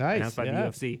Poirier. Nice, Announced by the yeah.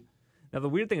 UFC. Now, the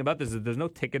weird thing about this is there's no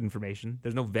ticket information.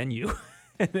 There's no venue.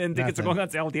 and tickets are Nothing. going on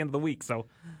sale at the end of the week. So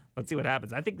let's see what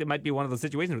happens. I think there might be one of those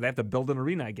situations where they have to build an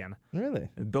arena again. Really?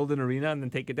 Build an arena and then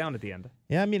take it down at the end.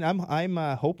 Yeah, I mean, I'm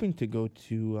hoping to go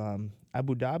to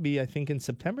Abu Dhabi. I think in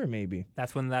September, maybe.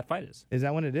 That's when that fight is. Is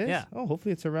that when it is? Yeah. Oh,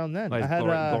 hopefully it's around then. Like, I had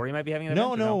Glory might be having an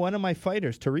no, event, or no, one of my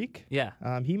fighters, Tariq. Yeah.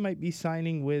 He might be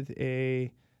signing with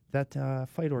that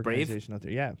fight organization out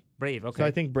there. Yeah. Brave, okay. So I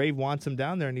think Brave wants him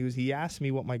down there, and he asked me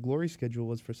what my Glory schedule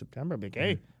was for September. I'm like,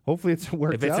 hey, hopefully it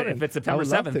works out. If and it's I September would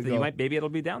love to 7th, go. maybe it'll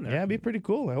be down there. Yeah, it'd be pretty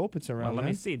cool. I hope it's around. Well, let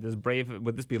me then. see.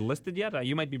 Would this be listed yet?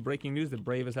 You might be breaking news that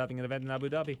Brave is having an event in Abu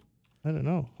Dhabi. I don't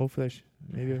know. Hopefully,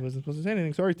 maybe I wasn't supposed to say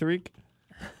anything. Sorry, Tariq.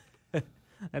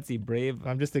 Let's see, Brave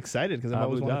I'm just excited because I've Abu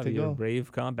always wanted to Dhabi, go. or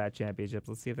Brave Combat Championships.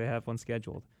 Let's see if they have one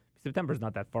scheduled. September's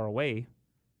not that far away,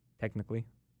 technically.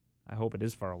 I hope it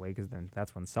is far away because then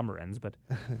that's when summer ends. But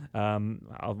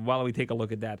while we take a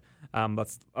look at that,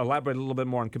 let's elaborate a little bit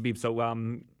more on Khabib. So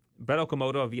Brett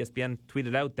Okamoto of ESPN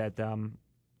tweeted out that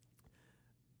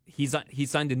he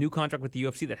signed a new contract with the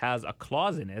UFC that has a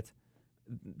clause in it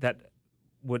that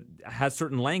has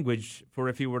certain language for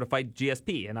if he were to fight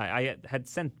GSP. And I had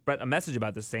sent Brett a message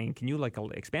about this saying, can you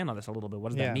expand on this a little bit? What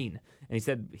does that mean? And he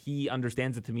said he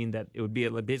understands it to mean that it would be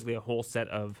basically a whole set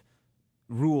of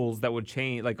rules that would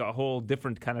change, like a whole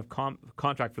different kind of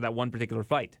contract for that one particular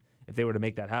fight if they were to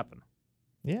make that happen.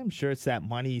 Yeah, I'm sure it's that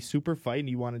money super fight, and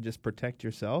you want to just protect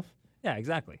yourself. Yeah,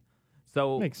 exactly.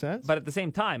 So Makes sense. But at the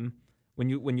same time, when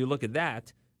you look at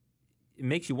that, it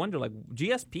makes you wonder, like,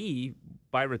 GSP,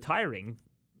 by retiring,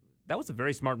 that was a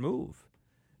very smart move.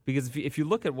 Because if you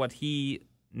look at what he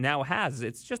now has,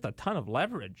 it's just a ton of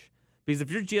leverage. Because if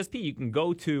you're GSP, you can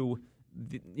go to,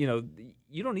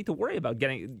 you don't need to worry about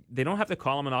they don't have to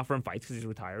call him and offer him fights because he's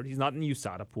retired. He's not in the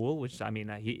USADA pool, which, I mean,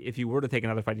 if he were to take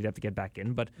another fight, he'd have to get back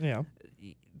in. But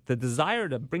the desire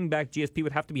to bring back GSP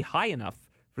would have to be high enough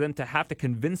for them to have to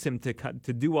convince him to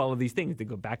do all of these things, to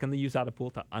go back in the USADA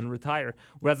pool, to unretire.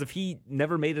 Whereas if he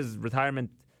never made his retirement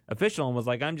official and was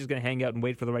like, I'm just going to hang out and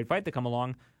wait for the right fight to come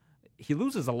along, he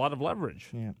loses a lot of leverage.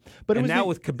 Yeah. But now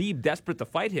with Khabib desperate to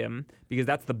fight him, because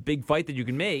that's the big fight that you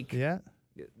can make,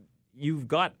 you've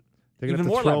got even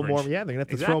more leverage. They're going to have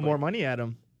to throw more money at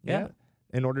him. Yeah.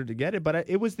 In order to get it. But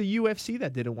it was the UFC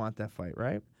that didn't want that fight,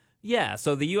 right? Yeah,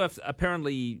 so the UFC,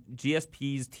 apparently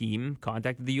GSP's team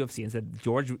contacted the UFC and said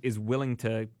George is willing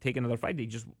to take another fight.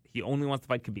 He only wants to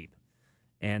fight Khabib.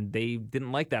 And they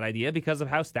didn't like that idea because of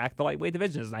how stacked the lightweight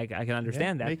division is. And I can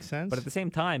understand that. Makes sense. But at the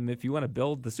same time, if you want to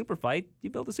build the super fight,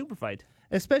 you build a super fight.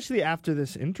 Especially after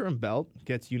this interim belt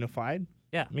gets unified.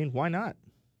 Yeah. I mean, why not?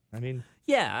 I mean...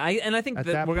 Yeah, I think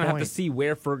that we're going to have to see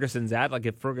where Ferguson's at. Like,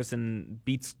 if Ferguson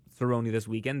beats Cerrone this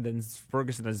weekend, then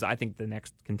Ferguson is, I think, the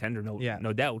next contender,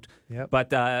 no doubt. Yep.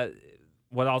 But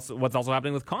what's also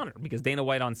happening with Conor? Because Dana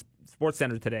White on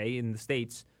SportsCenter today in the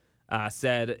States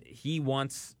said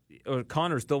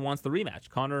Conor still wants the rematch.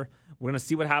 Conor, we're going to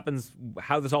see what happens,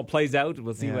 how this all plays out.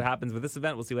 We'll see what happens with this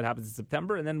event. We'll see what happens in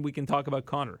September, and then we can talk about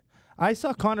Conor. I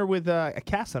saw Conor with a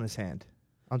cast on his hand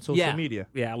on social media.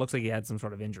 Yeah, it looks like he had some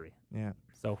sort of injury. Yeah.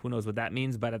 So who knows what that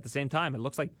means, but at the same time, it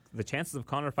looks like the chances of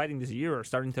Conor fighting this year are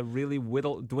starting to really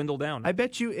dwindle down. I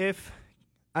bet you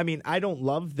I don't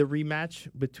love the rematch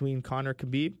between Conor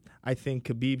and Khabib. I think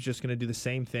Khabib's just going to do the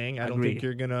same thing. I don't think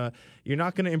you're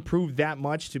not going to improve that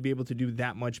much to be able to do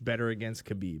that much better against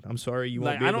Khabib. I'm sorry, you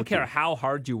won't be able to. I don't care how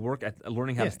hard you work at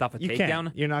learning how to stop a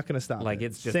takedown. You're not going to stop. Like,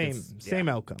 it's just same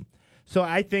outcome. So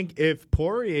I think if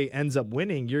Poirier ends up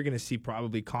winning, you're going to see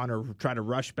probably Conor try to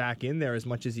rush back in there as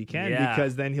much as he can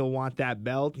because then he'll want that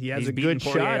belt. He's a good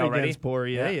shot against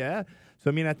Poirier. Yeah. So,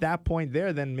 I mean, at that point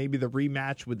there, then maybe the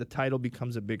rematch with the title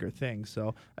becomes a bigger thing.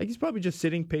 So he's probably just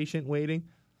sitting patient, waiting.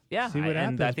 Yeah, see what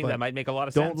happens. And I think that might make a lot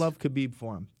of sense. Don't love Khabib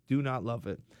for him. Do not love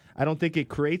it. I don't think it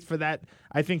creates for that.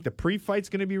 I think the pre-fight's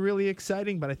going to be really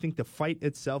exciting, but I think the fight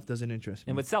itself doesn't interest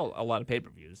me. It would sell a lot of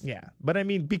pay-per-views. Yeah, but I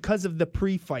mean, because of the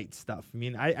pre-fight stuff. I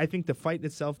mean, I think the fight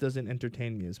itself doesn't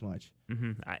entertain me as much.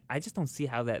 Mm-hmm. I just don't see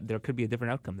how there could be a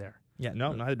different outcome there. Yeah,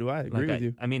 no, neither do I. I agree with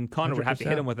you. I mean, Conor would have to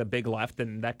hit him with a big left,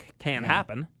 and that can't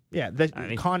happen. Yeah,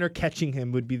 Conor catching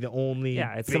him would be the only.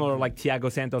 Yeah, it's similar like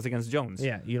Thiago Santos against Jones.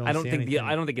 Yeah, you don't. I don't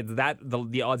think it's that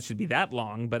the odds should be that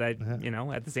long, but at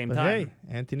the same time, hey,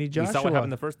 Anthony Joshua. We saw what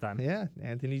happened the first time. Yeah,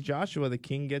 Anthony Joshua, the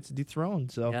king gets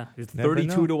dethroned. So yeah, he's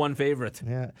 32-1 favorite.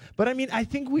 Yeah, but I mean, I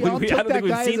think we all took that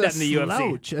guy as a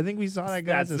slouch. I think we saw that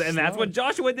guy as a slouch. And that's what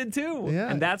Joshua did too.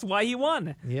 Yeah, and that's why he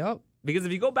won. Yep. Because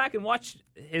if you go back and watch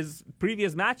his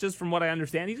previous matches, from what I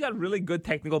understand, he's got really good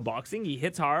technical boxing. He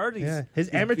hits hard. His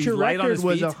amateur record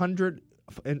was 100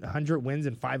 wins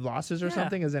and 5 losses or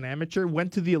something as an amateur.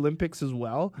 Went to the Olympics as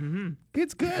well. Mm-hmm.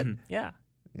 It's good. Yeah,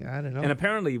 I don't know. And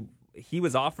apparently he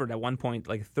was offered at one point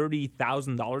like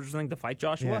 $30,000 or something to fight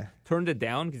Joshua. Yeah. Turned it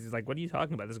down because he's like, "What are you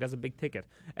talking about? This guy's a big ticket."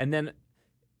 And then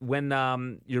when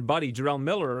your buddy Jarrell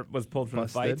Miller was pulled from the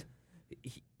fight,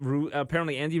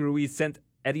 apparently Andy Ruiz sent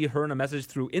Eddie Hearn a message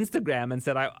through Instagram and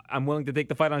said, I'm willing to take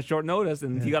the fight on short notice,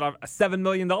 and he got $7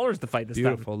 million to fight this time.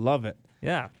 Beautiful. Love it.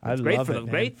 Yeah. I great love for it,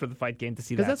 great for the fight game to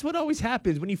see that. Because that's what always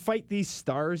happens. When you fight these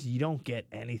stars, you don't get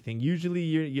anything. Usually,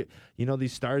 you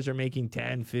these stars are making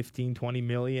 10, 15, 20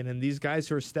 million, and these guys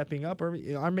who are stepping up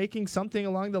are making something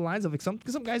along the lines of, like, some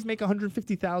guys make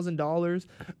 $150,000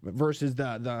 versus the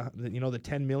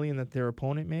 $10 million that their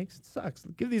opponent makes. It sucks.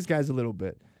 Give these guys a little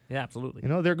bit. Yeah, absolutely.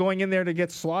 They're going in there to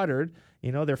get slaughtered.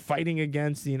 They're fighting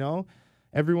against,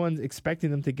 everyone's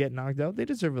expecting them to get knocked out. They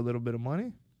deserve a little bit of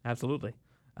money. Absolutely.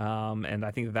 And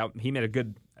I think that he made a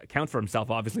good account for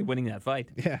himself, obviously, winning that fight.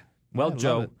 Yeah. Well,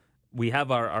 Joe, we have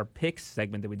our picks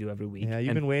segment that we do every week. Yeah,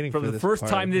 you've been waiting for the this first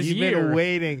part. time this year. You've been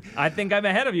waiting. I think I'm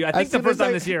ahead of you. I think the first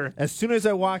time this year. As soon as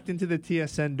I walked into the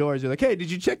TSN doors, you're like, "Hey,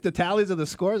 did you check the tallies of the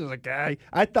scores?" I was like,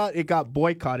 I thought it got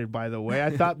boycotted, by the way.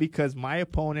 I thought because my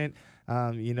opponent...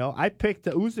 I picked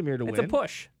Uzumir to win. It's a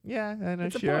push. Yeah, and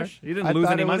it's sure. a push. You didn't lose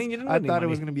any money. You didn't win any money. I thought it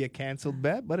was going to be a canceled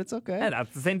bet, but it's okay. Yeah,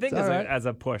 that's the same thing as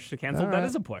a push. A canceled bet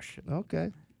is a push.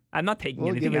 Okay. I'm not taking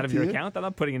We'll anything give out it of to your you. account. I'm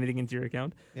not putting anything into your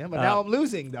account. Yeah, but now I'm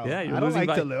losing, though. Yeah, I you're don't losing like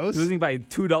by, to lose. losing by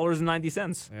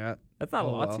 $2.90. Yeah. That's not a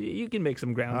Oh, lot. well. So you can make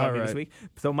some ground All on me this right. week.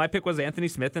 So my pick was Anthony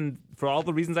Smith, and for all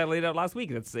the reasons I laid out last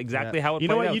week, that's exactly how it You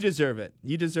know played what? out. You deserve it.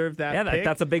 You deserve that. yeah, pick.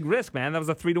 that's a big risk, man. That was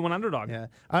a 3-1 underdog. Yeah,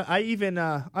 I even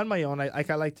on my own, I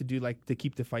like to do to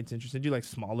keep the fights interesting. Do like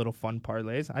small little fun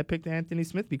parlays. I picked Anthony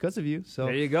Smith because of you. So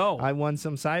There you go. I won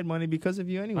some side money because of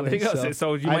you anyway. There you go.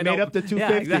 So you I might made not- up the $2.50.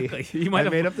 Yeah, exactly. You might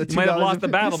have made up the you might have lost the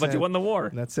battle, but $2.50. you won the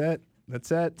war. That's it. That's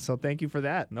it. So thank you for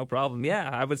that. No problem.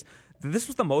 Yeah, this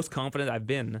was the most confident I've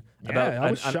been I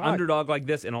about was an shocked. underdog like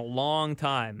this in a long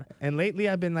time. And lately,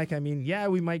 I've been like,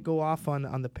 we might go off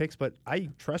on the picks, but I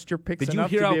trust your picks Did you enough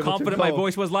hear to be how able to confident my go.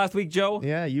 voice was last week, Joe?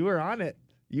 Yeah, you were on it.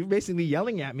 You were basically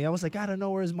yelling at me. I was like, I don't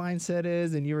know where his mindset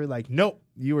is, and you were like, nope.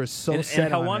 You were so And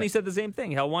set on Helwani it. said the same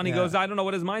thing. Helwani Yeah. goes, I don't know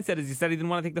what his mindset is. He said he didn't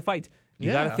want to take the fight.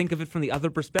 You got to Yeah. think of it from the other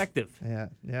perspective. Yeah,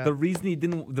 yeah. The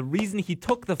reason he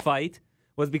took the fight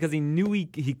was because he knew he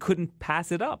couldn't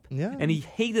pass it up. Yeah. And he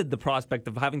hated the prospect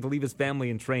of having to leave his family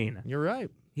and train. You're right.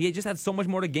 He just had so much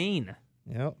more to gain.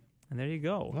 Yep. And there you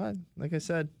go. Well, like I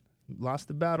said, lost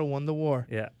the battle, won the war.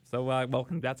 Yeah. So, well,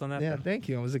 congrats on that. Yeah, then. thank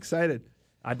you. I was excited.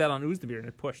 I bet on Ozdemir and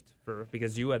it pushed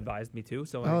because you advised me to.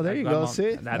 So Oh, there you I'm go. on-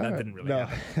 See? that All right. didn't really No.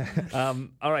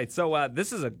 happen. All right, so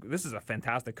this is a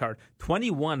fantastic card.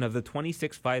 21 of the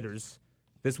 26 fighters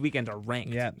this weekend are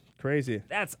ranked. Yeah, crazy.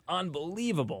 That's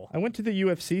unbelievable. I went to the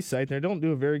UFC site. They don't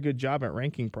do a very good job at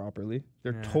ranking properly.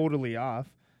 They're totally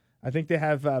off. I think they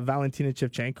have Valentina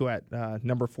Shevchenko at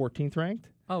number 14th ranked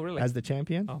Oh, really? as the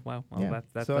champion. Oh, wow. Well, yeah.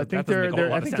 that So I think doesn't make a whole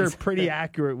lot I of think they're sense. pretty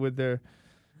accurate with their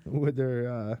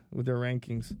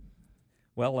rankings.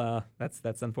 Well,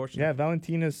 that's unfortunate. Yeah,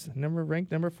 Valentina's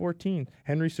ranked number 14.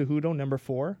 Henry Cejudo number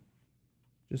 4.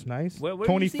 Just nice. Where are you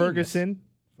Tony seeing Ferguson.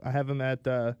 I have him at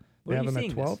Where they are have you him at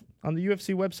seeing 12 this? on the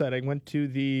UFC website. I went to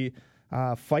the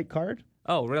fight card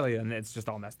Oh, really? And it's just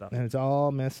all messed up. and it's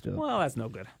all messed up. Well, that's no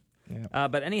good. Yeah.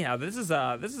 But anyhow, this is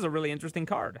a really interesting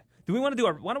card. Do we want to do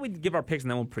why don't we give our picks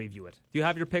and then we'll preview it? Do you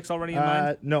have your picks already in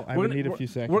mind? No, I We're would gonna- need a we're- few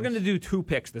seconds. We're going to do 2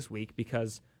 picks this week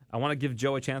because I want to give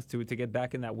Joe a chance to get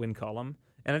back in that win column.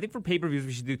 And I think for pay-per-views,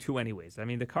 we should do 2 anyways. I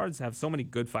mean, the cards have so many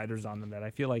good fighters on them that I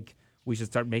feel like we should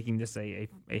start making this a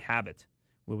habit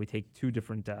where we take 2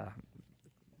 different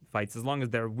fights, as long as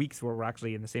there are weeks where we're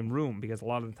actually in the same room, because a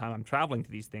lot of the time I'm traveling to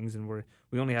these things and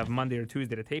we only have Monday or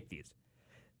Tuesday to tape these.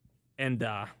 And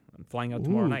I'm flying out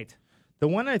tomorrow Ooh. night. The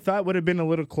one I thought would have been a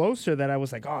little closer that I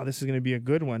was like, oh, this is going to be a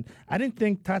good one. I didn't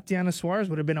think Tatiana Suarez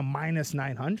would have been a minus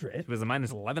 900. It was a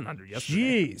minus 1,100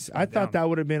 yesterday. Jeez, I thought that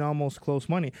would have been almost close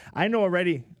money. I know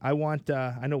already. I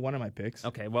know one of my picks.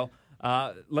 Okay, well,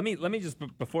 let me just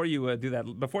before you do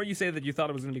that, before you say that you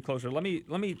thought it was going to be closer, let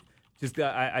me just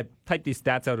I typed these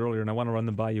stats out earlier and I want to run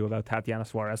them by you about Tatiana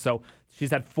Suarez. So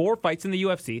she's had 4 fights in the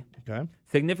UFC. Okay.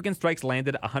 Significant strikes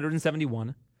landed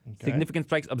 171. Okay. Significant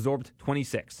strikes absorbed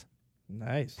 26.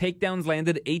 Nice. Takedowns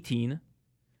landed 18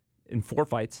 in 4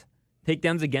 fights.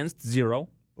 Takedowns against 0.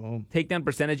 Boom. Takedown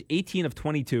percentage 18 of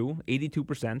 22,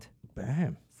 82%.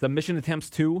 Bam. Submission attempts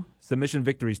 2, submission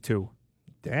victories 2.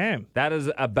 Damn. That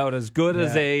is about as good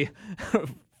as a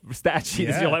stat sheet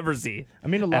as Yeah. you'll ever see. I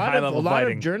mean, a at lot high-level of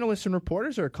fighting. journalists and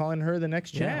reporters are calling her the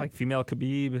next Yeah, champ. like female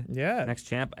Khabib, Yeah. next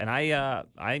champ, and I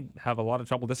have a lot of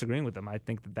trouble disagreeing with them. I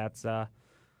think that's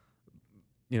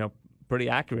pretty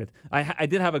accurate. I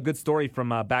did have a good story from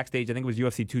backstage. I think it was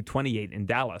UFC 228 in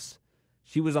Dallas.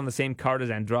 She was on the same card as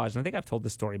Andrade, and I think I've told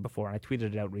this story before, and I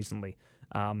tweeted it out recently.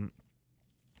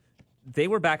 They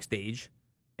were backstage,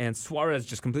 and Suarez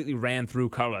just completely ran through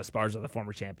Carla Esparza, the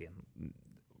former champion.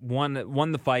 Won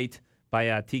the fight by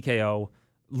TKO,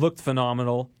 looked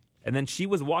phenomenal, and then she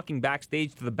was walking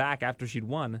backstage to the back after she'd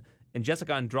won, and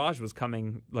Jessica Andrade was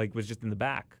coming, was just in the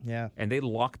back. Yeah. And they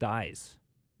locked eyes.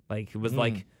 It was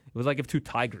like if 2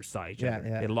 tigers saw each Yeah, other.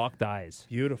 yeah. They locked eyes.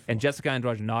 Beautiful. And Jessica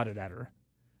Andrade nodded at her,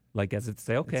 as if to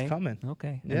say, "Okay, It's coming.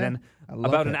 okay." Yeah, And then I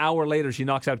love about it. an hour later, she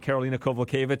knocks out Karolina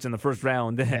Kowalkiewicz in the first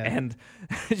round, and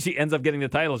she ends up getting the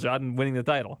title shot and winning the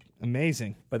title.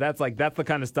 Amazing. But that's the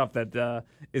kind of stuff that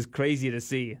is crazy to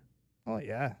see. Oh,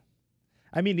 yeah.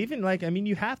 I mean,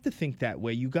 you have to think that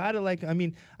way. You got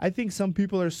to, I think some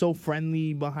people are so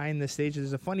friendly behind the stage.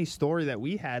 There's a funny story that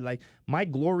we had. My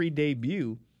Glory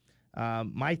debut,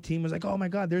 my team was like, "Oh my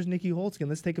God, there's Nicky Holtzkin.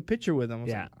 Let's take a picture with him." I was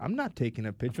Yeah. like, "I'm not taking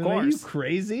a picture. Of Are you course.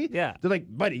 crazy?" Yeah. They're like,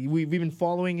 "Buddy, we've been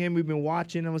following him. We've been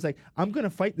watching." I was like, "I'm gonna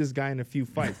fight this guy in a few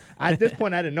fights." At this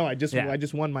point, I didn't know. I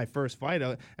just won my first fight,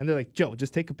 and they're like, "Joe,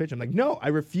 just take a picture." I'm like, "No, I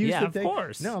refuse to of take."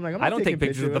 course. No, I'm like, I'm I not don't taking take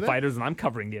pictures of with the it. fighters when I'm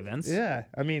covering the events. Yeah,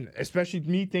 I mean, especially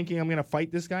me thinking I'm gonna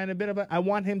fight this guy in a bit, but I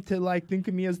want him to like think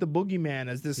of me as the boogeyman,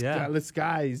 as this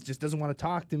guy he just doesn't want to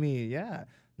talk to me. Yeah,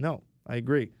 no, I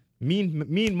agree.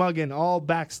 Mean mugging all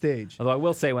backstage. Although I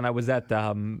will say, when I was at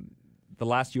the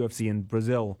last UFC in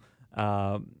Brazil,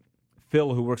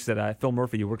 Phil, who works at Phil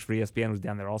Murphy, who works for ESPN, was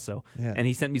down there also, and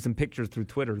he sent me some pictures through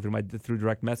Twitter, through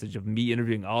direct message of me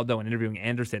interviewing Aldo and interviewing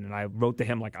Anderson, and I wrote to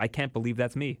him like, I can't believe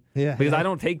that's me, because I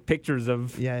don't take pictures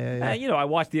of, I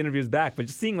watched the interviews back, but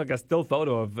just seeing like a still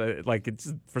photo of I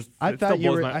thought you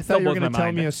were going to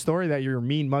tell me a story that you're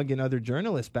mean mugging other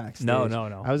journalists backstage. No.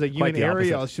 I was like, you Quite and the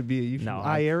Ariel opposite. should be. You should No,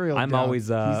 eye Ariel. I'm down. always He's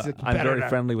a I'm very competitor.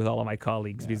 friendly with all of my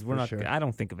colleagues because we're for not. sure. I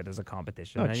don't think of it as a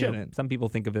competition. No, it And, shouldn't. some people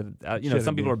think of it. Some shouldn't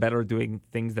people be. are better at doing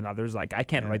things than others. Like I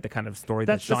can't write the kind of story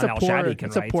That's that Sean Al Shadi can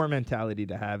It's write. a poor mentality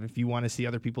to have if you want to see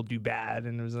other people do bad.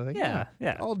 And it was like,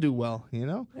 I'll do well.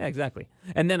 Yeah, exactly.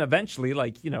 And then eventually,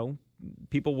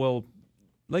 people will,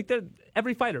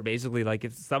 every fighter basically,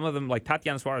 if some of them, like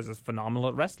Tatiana Suarez is phenomenal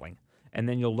at wrestling. And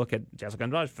then you'll look at Jessica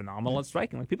Andrade, phenomenal at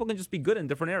striking. Like people can just be good in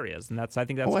different areas, and I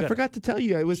think that's good. I forgot to tell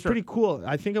you, it was pretty cool.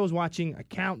 I think I was watching a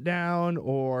countdown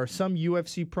or some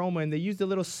UFC promo, and they used a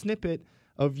little snippet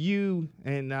of you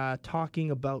and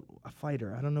talking about a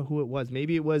fighter. I don't know who it was.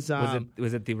 Maybe it was.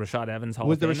 Was it the Rashad Evans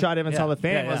Hall of Fame? Was the Rashad Evans Hall of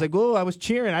Fame? I was like, "Oh!" I was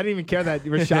cheering. I didn't even care that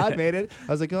Rashad made it.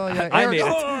 I was like, "Oh yeah, I made it."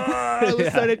 I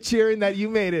started cheering that you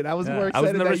made it. I was more excited I was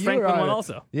in the that Rich you were Franklin on one it.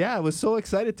 also. Yeah, I was so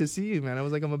excited to see you, man. I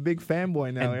was like, I'm a big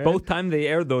fanboy now. And Aaron. both times they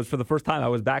aired those for the first time, I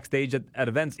was backstage at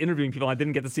events interviewing people. And I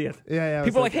didn't get to see it. Yeah.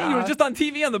 People were like, "Hey, you were just on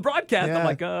TV on the broadcast." Yeah. I'm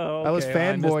like, "Oh, okay, I was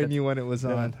fanboying it. you when it was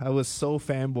on. I was so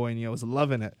fanboying you. I was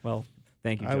loving it. Well,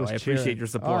 thank you, Joe. I appreciate cheering. your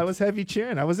support. Oh, I was heavy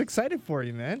cheering. I was excited for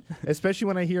you, man. Especially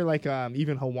when I hear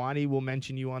even Hawani will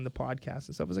mention you on the podcast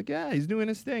and stuff. I was like, yeah, he's doing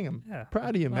his thing. I'm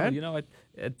proud of you, man.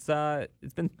 It's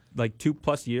been like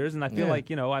 2+ years, and I feel like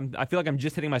I feel like I'm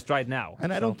just hitting my stride now.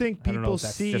 And I don't think people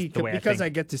see because I I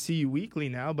get to see you weekly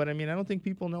now. But I mean, I don't think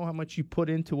people know how much you put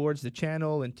in towards the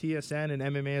channel and TSN and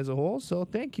MMA as a whole. So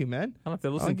thank you, man. I don't know if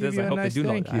they're listening to this. I hope they do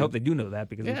know. I hope they do know that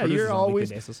because we produce you're this on a always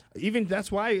weekly basis. even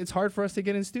that's why it's hard for us to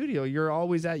get in studio. You're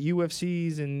always at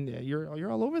UFCs and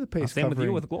you're all over the place. Same with you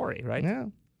covering. with Glory, right? Yeah,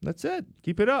 that's it.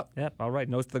 Keep it up. Yep. All right.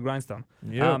 Nose to the grindstone.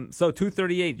 Yep. So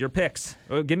 238. Your picks.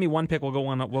 Give me one pick. We'll go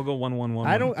one. We'll go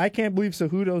 1-1-1. I can't believe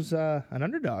Cejudo's an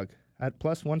underdog at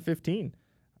plus 115.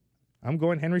 I'm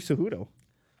going Henry Cejudo.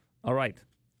 All right.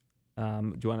 Do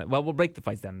you want to? Well, we'll break the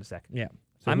fights down in a second. Yeah.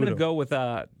 I'm going to Cejudo. go with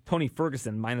Tony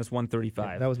Ferguson minus 135.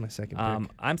 Yeah, that was my second pick.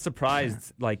 I'm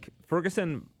surprised.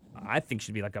 Ferguson, I think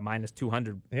should be like a minus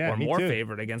 200 or me more too.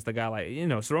 favorite against a guy like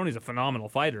Cerrone's a phenomenal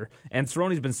fighter, and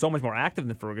Cerrone's been so much more active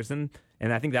than Ferguson,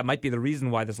 and I think that might be the reason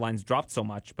why this line's dropped so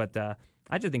much. But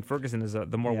I just think Ferguson is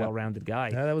the more well-rounded guy.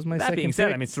 Yeah, that was my That second being said,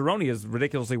 pick. I mean Cerrone is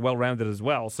ridiculously well-rounded as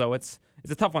well, so it's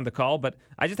a tough one to call. But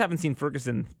I just haven't seen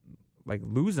Ferguson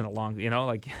losing along. You don't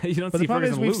But see the problem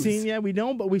is Ferguson we've lose. we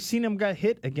don't, but we've seen him get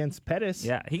hit against Pettis.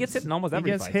 Yeah, he gets hit in almost He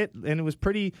every gets fight. hit, and it was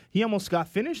pretty. He almost got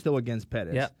finished though against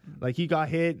Pettis. Yeah. He got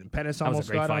hit. Pettis was a almost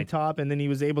great got on fight. top, and then he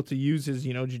was able to use his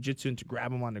jiu-jitsu to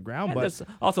grab him on the ground. And But there's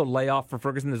also layoff for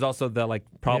Ferguson. There's also the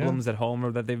problems at home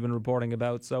or that they've been reporting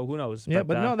about. So who knows? but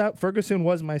no, that Ferguson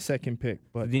was my second pick.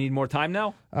 But do you need more time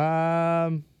now?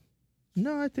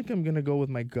 no, I think I'm gonna go with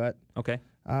my gut. Okay.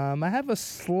 I have a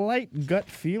slight gut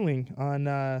feeling on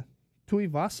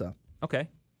Tuivasa. Okay.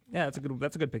 Yeah, that's a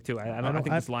good pick too. I think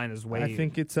this line is way. I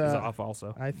think it's is off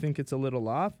also. I think it's a little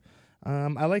off.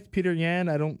 I like Peter Yan.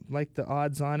 I don't like the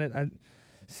odds on it.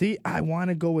 I want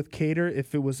to go with Cater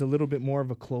if it was a little bit more of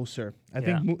a closer.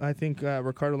 I think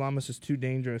Ricardo Lamas is too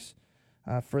dangerous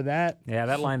for that. Yeah,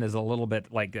 that line is a little bit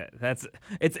it's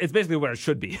basically where it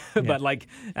should be. But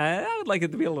I would like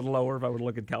it to be a little lower if I were to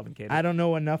look at Calvin Cater. I don't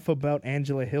know enough about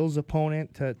Angela Hill's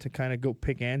opponent to kind of go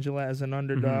pick Angela as an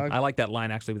underdog. I like that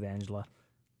line actually with Angela.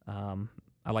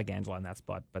 I like Angela in that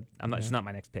spot, but she's not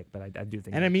my next pick. But I do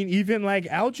think. And I mean, even like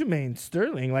Aljamain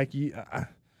Sterling,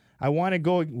 I want to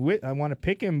go with. I want to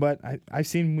pick him, but I've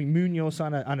seen Munoz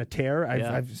on a tear.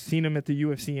 I've seen him at the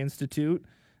UFC Institute.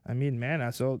 I mean,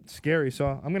 man, so scary. So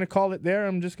I'm going to call it there.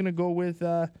 I'm just going to go with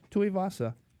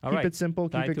Tuivasa. Keep it simple.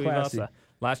 Keep it classy.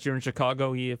 Last year in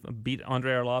Chicago, he beat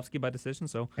Andrei Arlovsky by decision.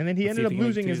 So, And then he let's see ended if up can win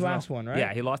losing two his as well. last one, right?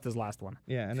 Yeah, he lost his last one.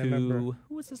 Yeah, and to, I remember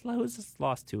who was this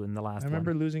lost to in the last I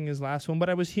remember one? losing his last one, but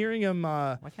I was hearing him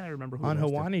Why can't I remember who on he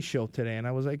lost to? Hawani's show today, and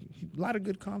I was like, a lot of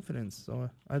good confidence. So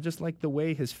I just like the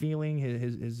way his feeling,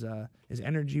 his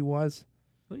energy was.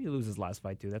 Who did he lose his last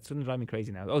fight to? That's going to drive me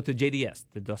crazy now. Oh, to JDS,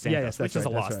 to Dos Santos, yes, which that's is a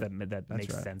right, loss that's right. that That's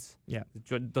makes right. sense. Yeah.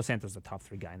 Dos Santos is the top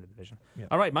 3 guy in the division. Yeah.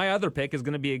 All right, my other pick is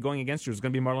going to be going against you. It's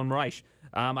going to be Marlon Moraes.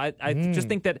 I just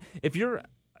think that if you're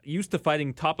used to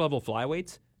fighting top-level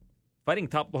flyweights, fighting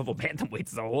top-level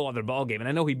bantamweights is a whole other ballgame. And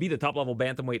I know he beat a top-level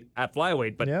bantamweight at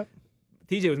flyweight, but Yep.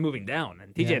 TJ was moving down,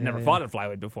 and TJ had never fought at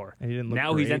flyweight before. And he didn't look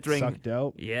now great, he's entering. sucked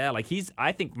out. Yeah, like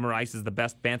I think Moraes is the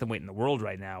best bantamweight in the world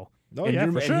right now. Oh, and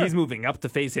yeah, for sure. And he's moving up to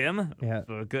face him. Yeah.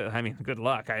 So good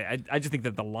luck. I just think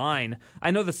that the line.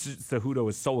 I know that Cejudo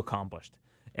is so accomplished,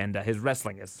 and his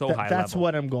wrestling is so high That's level.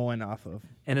 what I'm going off of.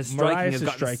 And his striking Moraes' has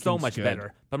gotten so striking's much good.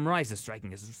 better. But Moraes'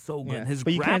 striking is so good. Yeah. His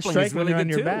But you can't grappling strike is really when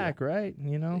you're good on your too. back, right?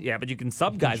 You know. Yeah, but you can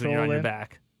sub guys when you're on your Control it.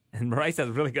 back. And Moraes has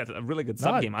a really good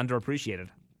sub No, game, underappreciated.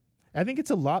 I think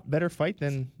it's a lot better fight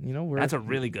than where That's a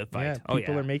really good fight. Yeah, Oh,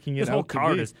 people yeah. are making it this whole out to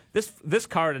card be. is this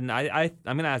card, and I'm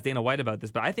going to ask Dana White about this,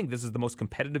 but I think this is the most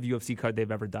competitive UFC card they've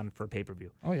ever done for a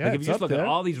pay-per-view. Oh, yeah, like if it's you just up look at there.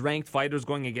 all these ranked fighters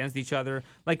going against each other,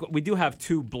 like we do have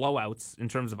 2 blowouts in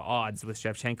terms of odds with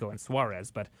Shevchenko and Suarez,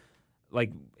 but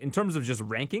like in terms of just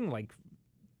ranking, like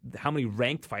how many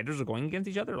ranked fighters are going against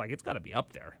each other, like it's got to be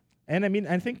up there. And I mean,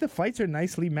 I think the fights are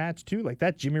nicely matched too. Like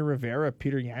that Jimmy Rivera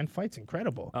Peter Yan fight's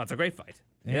incredible. Oh, it's a great fight.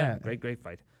 Yeah. Great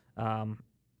fight.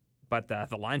 But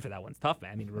the line for that one's tough,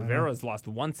 man. I mean, Rivera's lost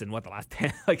once in the last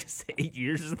 10, 8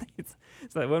 years.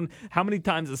 It's like how many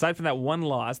times, aside from that one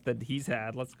loss that he's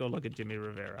had, let's go look at Jimmy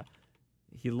Rivera.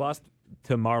 He lost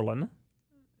to Marlon.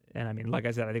 And I mean, like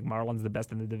I said, I think Marlon's the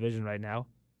best in the division right now.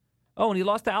 Oh, and he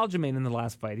lost to Aljamain in the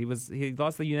last fight. He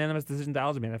lost the unanimous decision to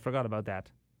Aljamain. I forgot about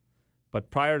that. But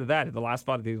prior to that, the last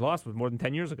fight that he lost was more than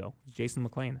 10 years ago. It was Jason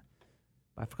McLean.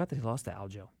 I forgot that he lost to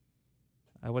Aljo.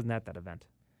 I wasn't at that event.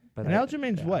 But And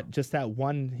Aljamain's what? Just that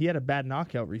one. He had a bad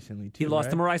knockout recently too. He lost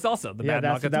to right? Moraes also. The Yeah, bad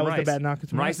that's- knockout that to was the Moraes. bad knockout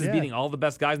to Moraes Moraes, is yeah. beating all the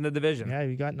best guys in the division. Yeah,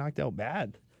 he got knocked out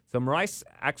bad. So Moraes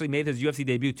actually made his UFC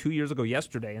debut 2 years ago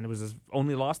yesterday, and it was his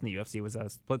only loss in the UFC. It was a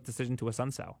split decision to a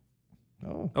Sun Sao.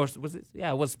 Oh, Or was it?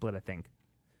 Yeah, it was split, I think,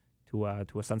 to a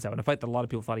Sun Sao, in a fight that a lot of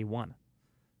people thought he won.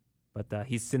 But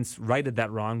he's since righted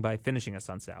that wrong by finishing a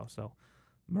Sun Sao. So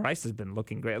Moraes has been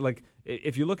looking great. Like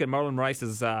if you look at Marlon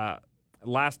Moraes'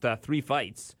 last 3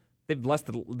 fights, they've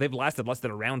lasted less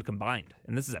than a round combined,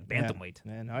 and this is at bantamweight.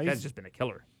 man, That guy's just been a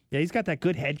killer. yeah, he's got that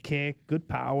good head kick, good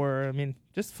power. I mean,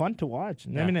 just fun to watch.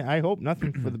 And I Yeah. mean, I hope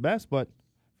nothing for the best, but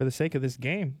for the sake of this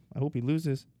game, I hope he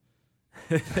loses.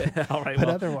 All right, But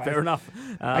well, otherwise- fair enough.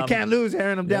 I can't lose,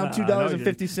 Aaron. I'm down Yeah, I know,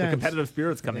 $2.50. The competitive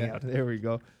spirit's coming Yeah, out. there we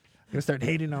go. I'm gonna start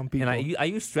hating on people. And I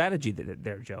use strategy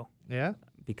there, Joe, yeah,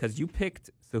 because you picked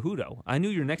Cejudo. I knew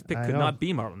your next pick I could know. not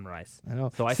be Marlon Moraes. I know.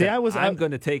 So I See, said, I I'm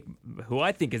going to take who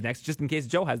I think is next, just in case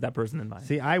Joe has that person in mind.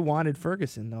 See, I wanted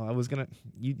Ferguson though. I was gonna.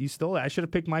 You stole it. I should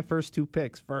have picked my first 2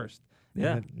 picks first.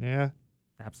 Yeah. And yeah.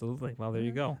 Absolutely. Well, there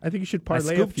you go. I think you should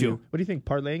parlay a scooped few. you. What do you think?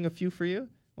 Parlaying a few for you?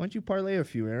 Why don't you parlay a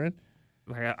few, Aaron?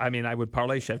 I mean, I would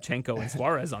parlay Shevchenko and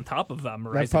Suarez on top of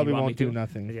Moraes. That if probably you want won't me do to.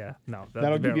 nothing. Yeah, no.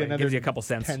 That'll give you barely. another Gives you a couple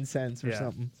cents. 10 cents or Yeah.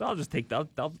 something. So I'll just take that.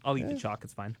 I'll eat the chalk.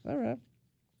 It's fine. All right.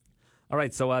 All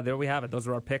right. So there we have it. Those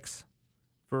are our picks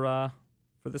for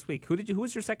this week. Who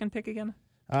was your second pick again?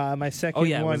 My second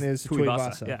it one was is Tuivasa.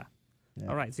 Tuivasa. Yeah. Yeah.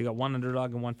 All right. So you got one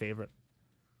underdog and one favorite.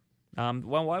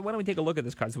 Well, why don't we take a look at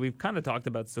this card? So we've kind of talked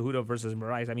about Cejudo versus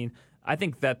Moraes. I mean, I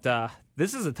think that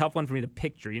this is a tough one for me to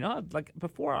picture. You know, like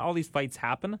before all these fights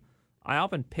happen, I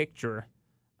often picture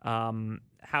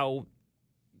how,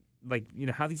 like, you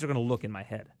know, how these are going to look in my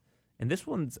head. And this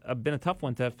one's been a tough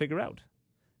one to figure out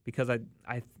because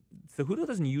Cejudo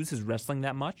doesn't use his wrestling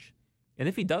that much. And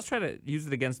if he does try to use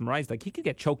it against Moraes, like, he could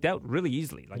get choked out really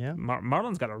easily. Like, Yeah.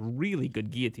 Marlon's got a really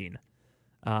good guillotine,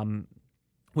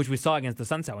 which we saw against the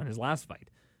Sun Sao in his last fight.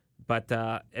 But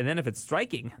and then if it's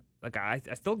striking, like, I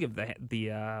still give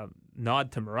the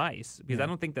nod to Moraes because I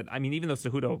don't think that, I mean, even though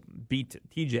Cejudo beat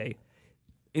TJ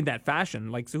in that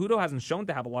fashion, like, Cejudo hasn't shown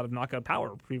to have a lot of knockout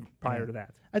power prior to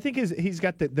that. I think he's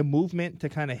got the movement to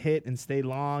kind of hit and stay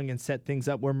long and set things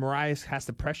up where Moraes has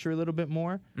to pressure a little bit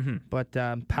more. Mm-hmm. But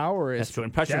power is That's true.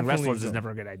 And pressuring definitely wrestlers is go- never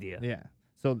a good idea. Yeah.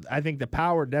 So I think the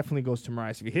power definitely goes to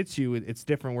Moraes. If he hits you, it's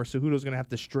different where Cejudo's going to have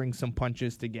to string some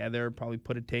punches together, probably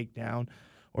put a takedown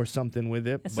or something with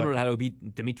it. It's But- similar to how he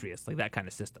beat Demetrius, like that kind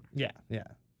of system. Yeah, yeah.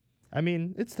 I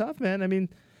mean, it's tough, man. I mean,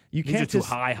 you These can't are two just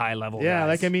high level yeah, guys.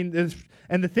 like I mean,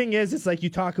 and the thing is, it's like you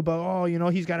talk about,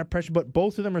 he's got a pressure, but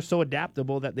both of them are so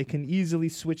adaptable that they can easily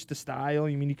switch the style.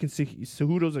 I mean, you can see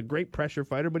Cejudo's a great pressure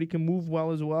fighter, but he can move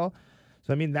well as well.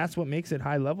 So I mean, that's what makes it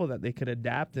high level, that they could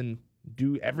adapt and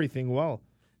do everything well.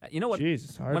 You know what? Jeez,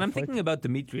 it's hard when to I'm fight. thinking about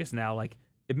Demetrius now, like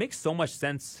it makes so much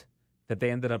sense that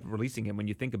they ended up releasing him when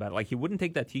you think about it. Like he wouldn't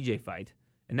take that TJ fight.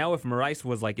 And now if Moraes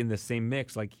was like in the same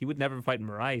mix, like he would never fight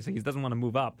Moraes. Like, he doesn't want to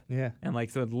move up. Yeah. And like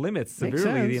so it limits Makes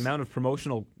severely the sense. amount of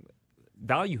promotional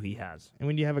value he has. And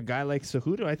when you have a guy like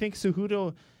Cejudo, I think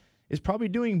Cejudo is probably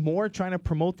doing more trying to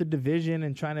promote the division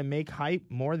and trying to make hype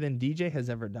more than DJ has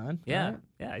ever done. Yeah. right?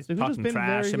 Yeah. He's Cejudo's talking been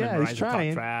trash. very- Him yeah, and he's Moraes will talk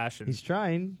trying. trash. And He's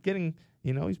trying,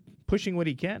 he's pushing what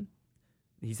he can.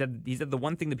 he said the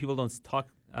one thing that people don't talk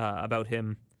about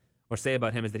him or say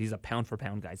about him is that he's a pound for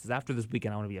pound guy. He says after this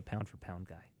weekend I want to be a pound for pound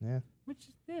guy. Yeah. Which,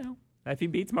 if he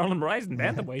beats Marlon Moraes in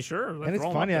bantamweight, sure. let's And it's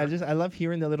throw him up funny. there. I love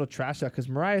hearing the little trash talk because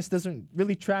Moraes doesn't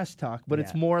really trash talk, but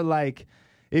it's Yeah. more like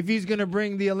if he's gonna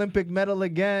bring the Olympic medal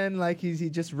again, like he's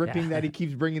just ripping Yeah. that he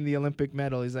keeps bringing the Olympic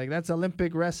medal. He's like, that's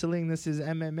Olympic wrestling. This is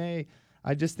MMA.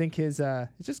 I just think it's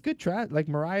just good trash. Like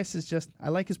Moraes is just, I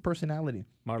like his personality.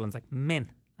 Marlon's like, man,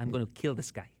 I'm going to kill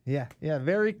this guy. Yeah,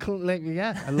 very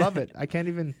I love it. I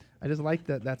just like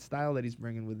that style that he's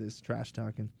bringing with his trash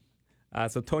talking.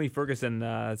 So Tony Ferguson,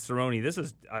 Cerrone, this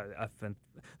is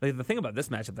like the thing about this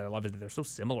matchup that I love is that they're so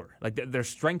similar. Like their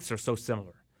strengths are so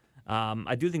similar.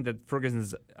 I do think that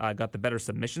Ferguson's got the better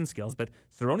submission skills, but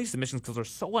Cerrone's submission skills are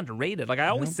so underrated. Like I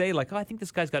always say, like, I think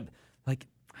this guy's got like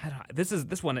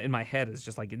this one in my head is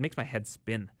just like it makes my head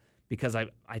spin because I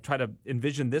try to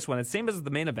envision this one. It's same as the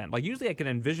main event. Like usually I can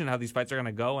envision how these fights are going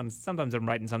to go, and sometimes I'm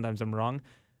right and sometimes I'm wrong.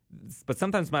 But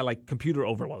sometimes my like computer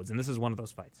overloads, and this is one of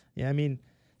those fights. Yeah, I mean,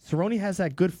 Cerrone has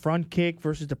that good front kick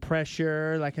versus the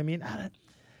pressure. Like, I mean,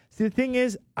 see, the thing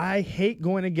is, I hate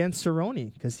going against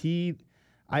Cerrone because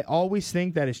I always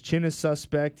think that his chin is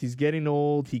suspect. He's getting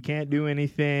old. He can't do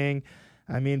anything.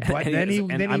 I mean, but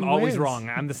I'm always wins. wrong.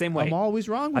 I'm the same way. I'm always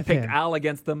wrong I with picked him. Al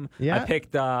against them. Yeah. I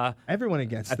picked Everyone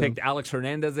against I him. picked Alex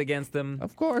Hernandez against them.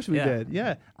 Of course we Yeah. did.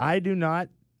 Yeah. I do not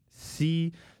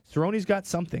see Cerrone's got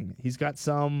something. He's got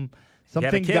something He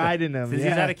had a kid. guiding him. Since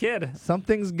he's had a kid.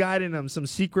 Something's guiding him. Some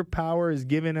secret power is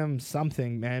giving him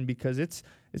something, man, because it's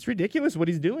ridiculous what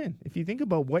he's doing. If you think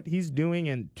about what he's doing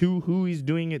and to who he's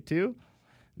doing it to,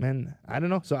 man, I don't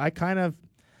know. So I can't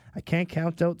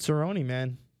count out Cerrone,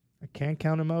 man. I can't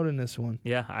count him out in this one.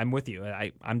 Yeah, I'm with you.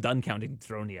 I'm done counting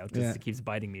Cerrone out because Yeah. it keeps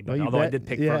biting me. Well, But you although I bet. did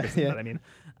pick Yeah, Ferguson, yeah. but I mean,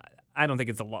 I don't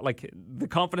think it's a lot. Like the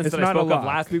confidence It's that I not a spoke of lock.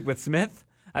 last week with Smith,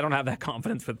 I don't have that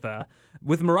confidence with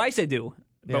Moraes. I do,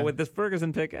 Yeah. but with this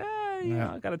Ferguson pick,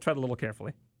 I got to tread a little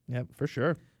carefully. Yep, for sure.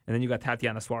 And then you got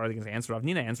Tatiana Suarez against Ansarov.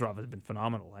 Nina Ansarov has been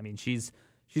phenomenal. I mean, she's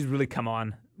really come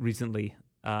on recently,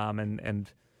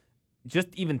 and just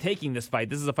even taking this fight.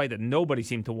 This is a fight that nobody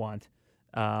seemed to want,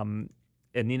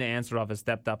 and Nina Ansarov has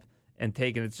stepped up and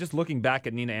taken. It's just looking back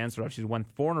at Nina Ansarov. She's won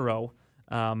 4 in a row.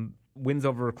 Wins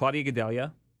over Claudia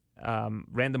Gadelia,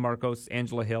 Randa Marcos,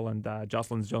 Angela Hill, and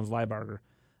Jocelyn Jones-Leibarger.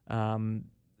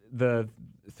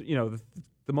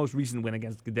 The most recent win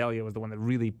against Gadelia was the one that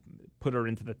really put her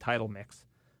into the title mix.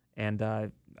 And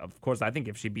of course, I think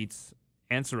if she beats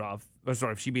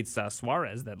if she beats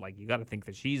Suarez, that like you got to think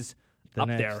that she's The up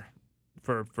next.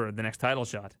 there for the next title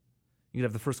shot. You could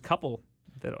have the first couple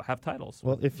that have titles.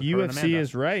 Well, with if her and UFC Amanda.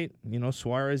 is right,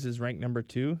 Suarez is ranked number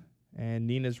 2 and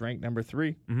Nina's ranked number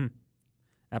 3.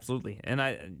 Absolutely.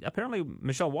 And apparently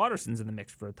Michelle Watterson's in the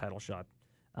mix for a title shot.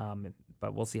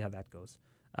 But we'll see how that goes.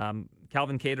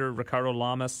 Calvin Kattar, Ricardo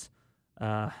Lamas.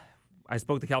 I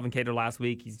spoke to Calvin Kattar last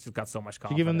week. He's just got so much Did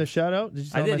confidence. you give him the shout out? Did you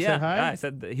tell I him did, I yeah. said hi? Yeah, I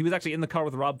said he was actually in the car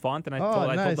with Rob Font, and I Oh,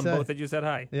 told nice, them both that you said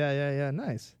hi. Yeah.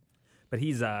 Nice. But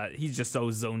he's just so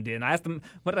zoned in. I asked him,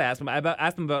 what did I ask him? I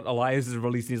asked him about Elias's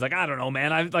release, and he's like, I don't know,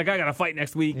 man. I got a fight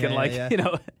next week, and Yeah.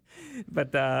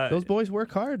 But Those boys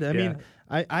work hard. I yeah. mean,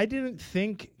 I didn't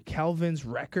think Calvin's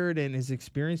record and his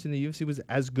experience in the UFC was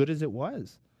as good as it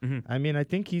was. I mean, I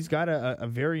think he's got a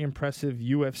very impressive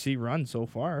UFC run so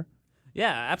far.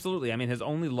 Yeah, absolutely. I mean, his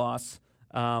only loss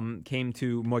came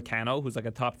to Moicano, who's like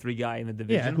a top 3 guy in the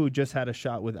division. Yeah, who just had a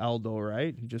shot with Aldo,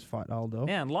 right? He just fought Aldo.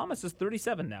 Yeah, and Lamas is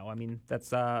 37 now. I mean,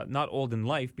 that's not old in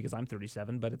life because I'm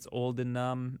 37, but it's old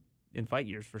in fight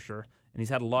years for sure. And he's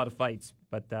had a lot of fights,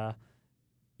 but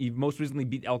he most recently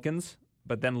beat Elkins,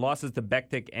 but then losses to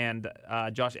Bektik and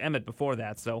Josh Emmett before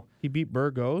that. So He beat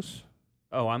Burgos.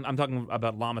 Oh, I'm talking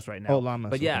about Lamas right now. Oh, Lamas,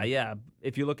 But yeah, okay. yeah.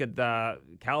 If you look at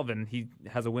Calvin, he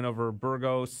has a win over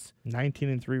Burgos.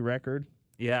 19-3 record.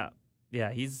 Yeah,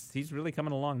 he's really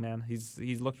coming along, man. He's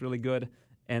looked really good,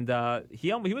 and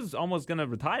he was almost going to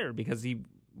retire because he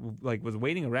was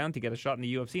waiting around to get a shot in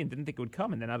the UFC and didn't think it would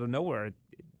come, and then out of nowhere,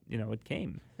 it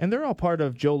came. And they're all part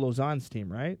of Joe Lozon's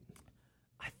team, right?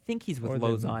 I think he's with Or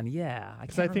Lozon. Yeah,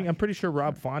 I'm pretty sure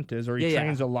Rob Font is, or he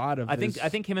trains a lot of. I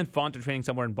think him and Font are training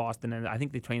somewhere in Boston, and I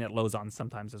think they train at Lozon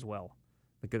sometimes as well.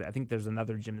 Like, I think there's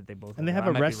another gym that they both. And they have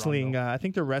a wrestling. I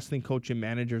think their wrestling coach and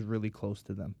manager is really close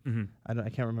to them. Mm-hmm. I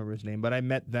can't remember his name, but I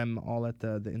met them all at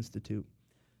the institute.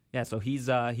 Yeah, so he's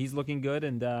looking good,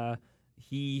 and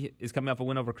he is coming off a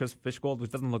win over Chris Fishgold, which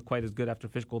doesn't look quite as good after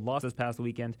Fishgold lost this past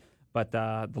weekend. But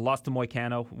the loss to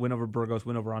Moicano, win over Burgos,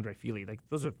 win over Andre Fili, like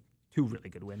those are 2 really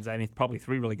good wins. I mean, probably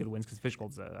 3 really good wins because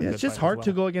Fishgold's a good it's just fighter hard as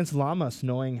to well. go against Lamas,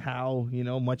 knowing how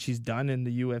much he's done in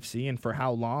the UFC and for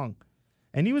how long.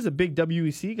 And he was a big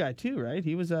WEC guy too, right?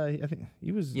 He was I think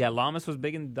he was. Yeah, Lamas was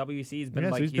big in WEC. He's been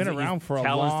so he's been around for a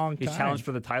long time. He's challenged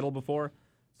for the title before,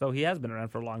 so he has been around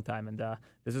for a long time. And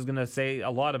this is going to say a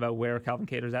lot about where Calvin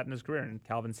Kattar's at in his career. And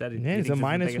Calvin said he's a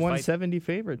minus 170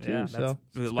 favorite too. Yeah, so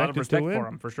a lot of respect for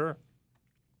him for sure.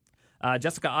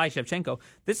 Jessica Ai Shevchenko.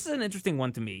 This is an interesting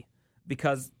one to me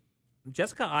because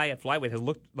Jessica Ai at flyweight has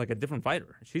looked like a different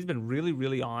fighter. She's been really,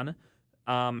 really on.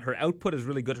 Her output is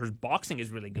really good. Her boxing is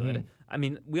really good. I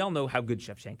mean, we all know how good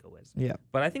Shevchenko is. Yeah.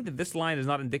 But I think that this line is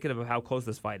not indicative of how close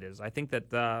this fight is. I think that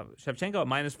Shevchenko at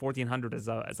minus 1,400 is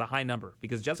a high number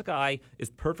because Jessica Ai is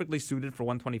perfectly suited for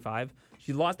 125.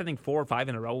 She lost, I think, 4 or 5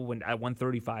 in a row at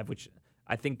 135, which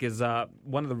I think is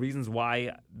one of the reasons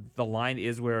why the line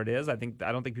is where it is. I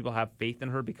don't think people have faith in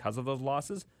her because of those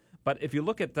losses. But if you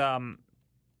look at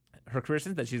her career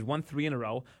since then, she's won 3 in a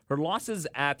row. Her losses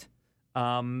at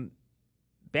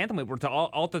bantamweight were to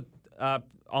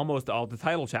almost all the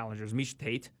title challengers. Miesha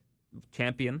Tate,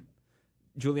 champion.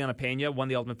 Juliana Pena won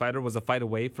the Ultimate Fighter, was a fight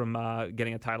away from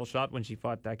getting a title shot when she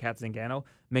fought Kat Zingano.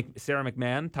 Sarah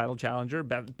McMahon, title challenger.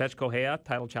 Betch Correia,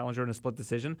 title challenger in a split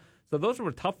decision. So those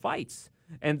were tough fights.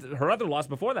 And her other loss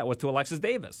before that was to Alexis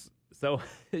Davis. So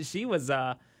she was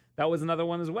that was another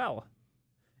one as well.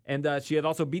 And she had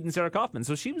also beaten Sarah Kaufman.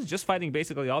 So she was just fighting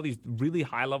basically all these really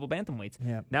high-level bantamweights.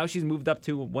 Yeah. Now she's moved up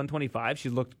to 125.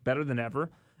 She's looked better than ever.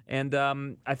 And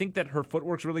I think that her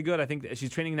footwork's really good. I think that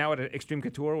she's training now at Extreme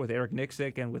Couture with Eric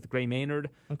Nixick and with Gray Maynard.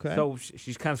 Okay. So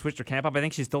she's kind of switched her camp up. I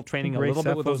think she's still training a Ray little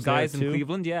bit with those Cefo's there guys in too.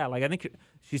 Cleveland. Yeah, like I think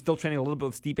she's still training a little bit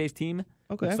with Stipe's team,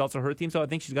 Okay. which is also her team. So I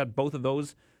think she's got both of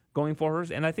those going for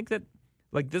her. And I think that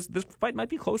like this fight might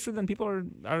be closer than people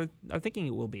are thinking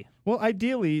it will be. Well,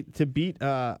 ideally, to beat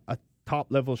a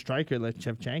top-level striker like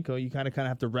Shevchenko, you kind of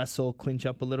have to wrestle, clinch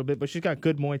up a little bit. But she's got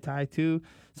good Muay Thai, too.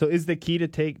 So is the key to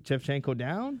take Shevchenko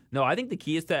down? No, I think the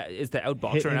key is to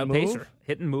outbox Hit her and and outpace move? her.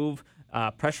 Hit and move,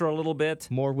 pressure a little bit.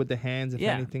 More with the hands, if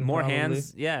anything. more probably.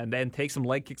 hands. Yeah, and then take some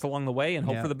leg kicks along the way and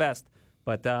hope Yeah. for the best.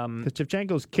 But Because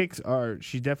Shevchenko's kicks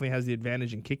she definitely has the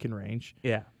advantage in kicking range.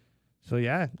 yeah. So,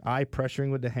 yeah, eye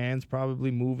pressuring with the hands,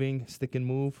 probably moving, stick and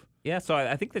move. Yeah, so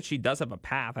I think that she does have a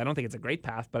path. I don't think it's a great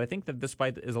path, but I think that this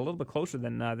fight is a little bit closer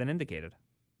than indicated.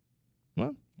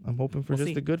 Well, I'm hoping for We'll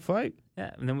just see. a good fight.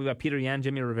 Yeah, and then we've got Peter Yan,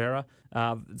 Jimmy Rivera.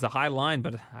 It's a high line,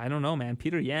 but I don't know, man.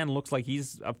 Peter Yan looks like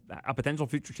he's a potential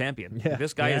future champion. Yeah,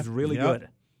 This guy yeah, is really yep. good.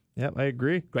 Yep, I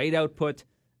agree. Great output.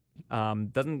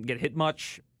 Doesn't get hit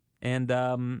much,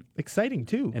 and Exciting,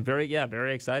 too.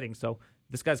 very exciting. So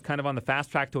this guy's kind of on the fast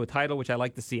track to a title, which I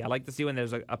like to see. I like to see when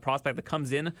there's a prospect that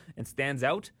comes in and stands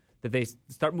out, that they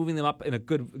start moving them up in a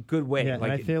good way. Yeah, and I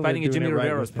like feel fighting a they're doing Jimmy it right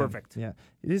Rivera with is him. perfect. Yeah.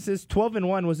 This is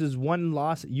 12-1. Was his one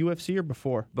loss at UFC or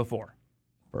before? Before.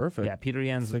 Perfect. Yeah, Peter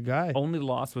Yan's the guy. only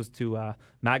loss was to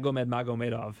Magomed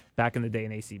Magomedov back in the day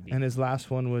in ACB. And his last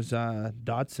one was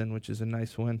Dodson, which is a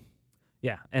nice win.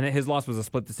 Yeah, and his loss was a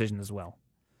split decision as well.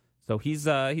 So he's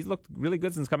looked really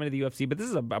good since coming to the UFC, but this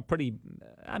is a pretty,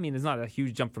 I mean, it's not a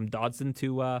huge jump from Dodson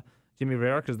to Jimmy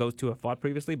Rivera because those two have fought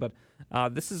previously, but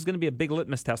this is going to be a big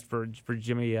litmus test for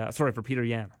Peter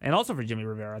Yan, and also for Jimmy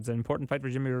Rivera. It's an important fight for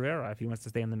Jimmy Rivera if he wants to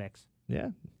stay in the mix. Yeah,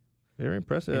 very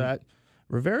impressive. Yeah.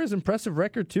 Rivera's impressive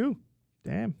record, too.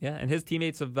 Damn. Yeah, and his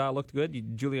teammates have looked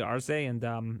good. Julia Arce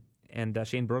and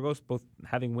Shane Burgos both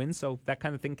having wins, so that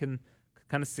kind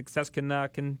of success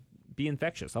can be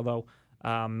infectious. Although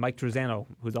Mike Truzano,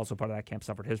 who's also part of that camp,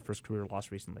 suffered his first career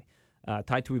loss recently.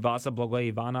 Tai Tuivasa, Blagoy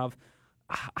Ivanov.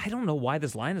 I don't know why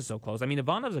this line is so close. I mean,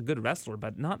 Ivanov's a good wrestler,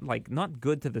 but not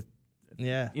good to the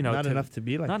Yeah, not enough to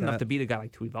be like not that. enough to beat a guy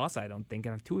like Tuivasa. I don't think.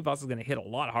 And Tuivasa's going to hit a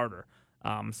lot harder.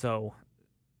 So.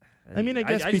 I mean, I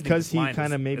guess just think because this he line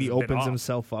kind of is maybe a bit opens off.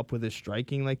 himself up with his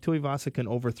striking. Like, Tuivasa can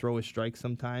overthrow his strike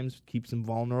sometimes, keeps him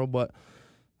vulnerable. But,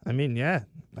 I mean, yeah,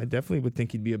 I definitely would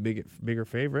think he'd be a bigger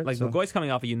favorite. Like, so. Blagoy's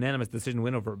coming off a unanimous decision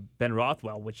win over Ben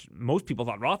Rothwell, which most people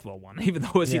thought Rothwell won, even though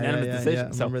it was a unanimous decision.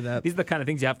 Yeah, so remember that. these are the kind of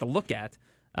things you have to look at.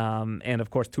 And of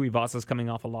course, Tuivasa's coming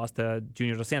off a loss to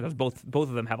Junior Dos Santos. Both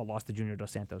of them have a loss to Junior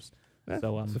Dos Santos.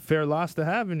 So it's a fair loss to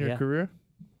have in your career.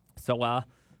 So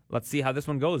let's see how this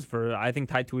one goes. I think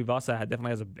Tai Tuivasa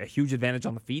definitely has a huge advantage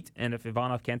on the feet, and if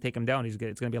Ivanov can't take him down, it's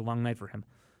going to be a long night for him.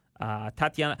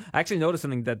 Tatiana, I actually noticed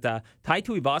something that Tai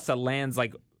Tuivasa lands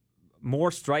like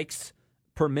more strikes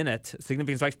per minute,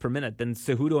 significant strikes per minute, than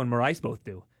Cejudo and Moraes both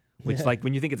do. Which, like,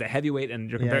 when you think it's a heavyweight and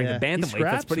you're comparing to bantamweight,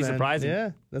 that's pretty surprising.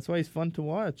 Yeah, that's why he's fun to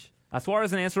watch.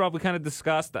 Suarez and Ansarov, we kind of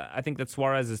discussed. I think that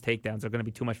Suarez's takedowns are going to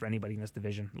be too much for anybody in this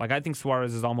division. Like, I think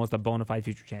Suarez is almost a bona fide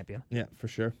future champion. Yeah, for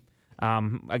sure.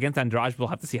 Against Andrade, we'll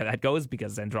have to see how that goes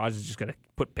because Andrade is just going to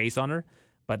put pace on her.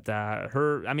 But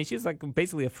she's like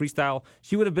basically a freestyle.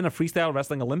 She would have been a freestyle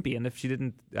wrestling Olympian if she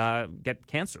didn't get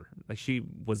cancer. Like, she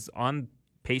was on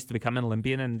pace to become an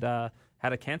Olympian and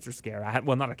had a cancer scare.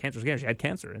 Not a cancer scare. She had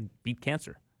cancer and beat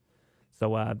cancer.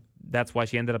 So that's why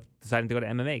she ended up deciding to go to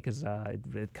MMA because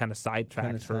it kind of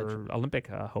sidetracked her Olympic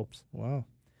hopes. Wow.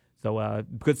 So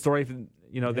good story,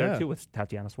 there too with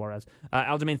Tatiana Suarez.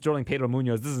 Aljamain Sterling, Pedro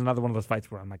Munoz. This is another one of those fights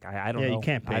where I'm like, I don't know. Yeah, you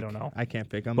can't pick. I don't know. I can't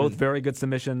pick. Both very good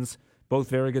submissions. Both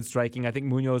very good striking. I think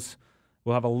Munoz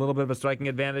will have a little bit of a striking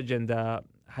advantage, and I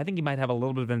think he might have a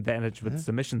little bit of an advantage with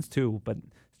submissions too. But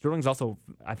Sterling's also,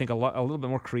 I think, a little bit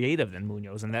more creative than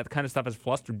Munoz, and that kind of stuff has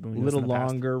flustered Munoz. A little in the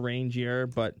longer,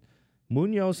 rangier, but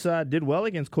Munoz did well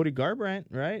against Cody Garbrandt,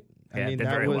 right? Yeah, I mean,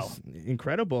 that was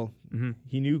incredible. Mm-hmm.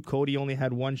 He knew Cody only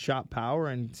had one shot power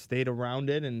and stayed around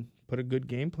it and put a good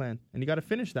game plan. And he got to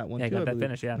finish that one, too. Yeah, he got that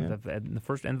finish, in the end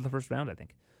of the first round, I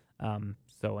think.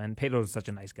 And Pedro's such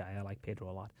a nice guy. I like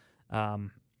Pedro a lot.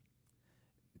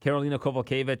 Karolina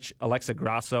Kowalkiewicz, Alexa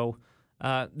Grasso.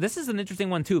 This is an interesting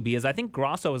one, too, because I think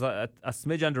Grasso is a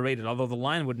smidge underrated, although the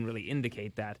line wouldn't really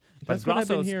indicate that. That's what I've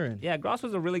been hearing. Yeah,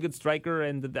 Grasso's a really good striker,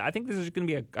 and I think this is going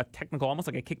to be a technical,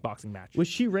 almost like a kickboxing match. Was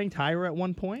she ranked higher at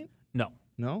one point? No.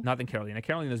 No? Not than Karolina.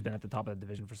 Karolina's been at the top of the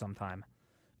division for some time.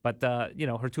 But,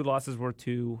 her two losses were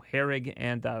to Herrig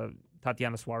and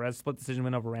Tatiana Suarez, split decision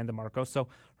win over Randa Marcos. So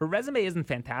her resume isn't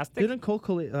fantastic.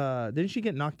 Didn't she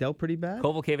get knocked out pretty bad?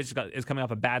 Kowalkiewicz is coming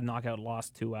off a bad knockout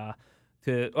loss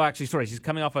she's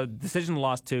coming off a decision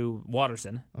loss to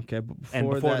Waterson. Okay, but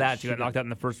before that, she got knocked out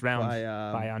in the first round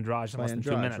by Andrade in less than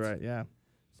 2 minutes. Right, yeah.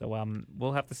 So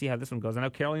we'll have to see how this one goes. I know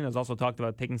Karolina has also talked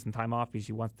about taking some time off because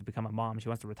she wants to become a mom. She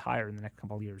wants to retire in the next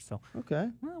couple of years. So okay,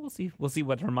 we'll see. We'll see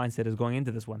what her mindset is going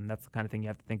into this one. That's the kind of thing you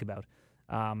have to think about.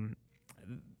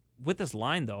 With this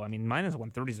line, though, I mean, minus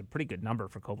 130 is a pretty good number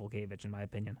for Kowalkiewicz, in my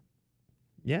opinion.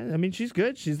 Yeah, I mean, she's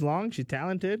good. She's long. She's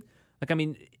talented. Like, I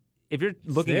mean, if you're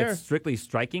looking at strictly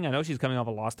striking, I know she's coming off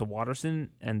a loss to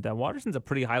Waterson, and Waterson's a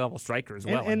pretty high-level striker as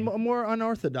well. And more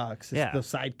unorthodox. It's the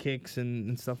side kicks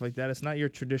and stuff like that. It's not your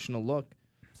traditional look.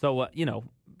 So,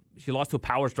 she lost to a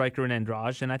power striker in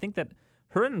Andrade, and I think that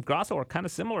her and Grasso are kind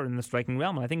of similar in the striking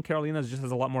realm, and I think Karolina just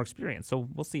has a lot more experience. So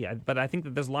we'll see. But I think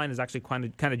that this line is actually kind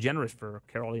of generous for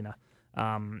Karolina,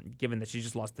 given that she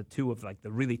just lost to two of like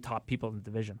the really top people in the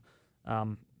division.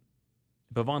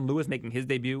 Bevon Lewis making his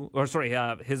debut,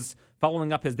 his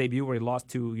following up his debut where he lost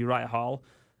to Uriah Hall,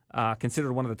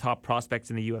 considered one of the top prospects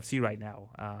in the UFC right now.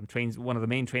 Trains one of the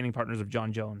main training partners of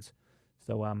John Jones,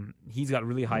 so he's got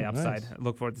really high upside. Nice. I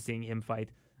look forward to seeing him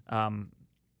fight.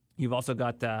 You've also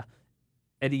got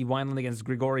Eddie Wineland against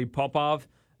Grigory Popov.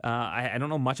 I don't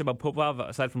know much about Popov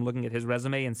aside from looking at his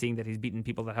resume and seeing that he's beaten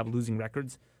people that have losing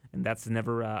records, and that's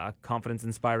never a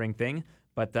confidence-inspiring thing.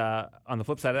 But on the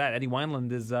flip side of that, Eddie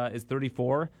Wineland is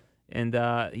 34,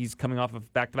 and he's coming off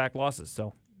of back-to-back losses.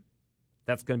 So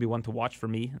that's going to be one to watch for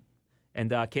me. And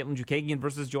Caitlin Jukagian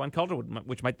versus Joanne Calderwood,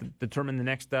 which might determine the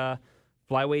next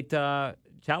flyweight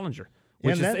challenger.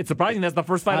 It's surprising that's the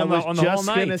first fight on the whole night. I was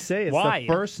just going to say, it's Why? the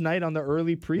first night on the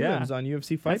early prelims on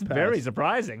UFC Fight Pass. That's very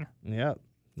surprising. Yeah.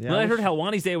 When I heard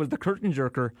Helwani say it was the curtain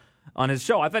jerker on his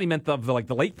show, I thought he meant the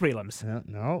late prelims.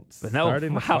 No, but no,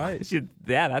 starting the fight.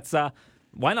 That's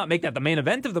why not make that the main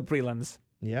event of the prelims?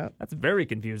 Yeah, that's very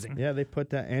confusing. Yeah, they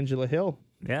put Angela Hill.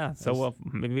 Yeah, so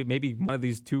maybe one of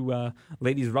these two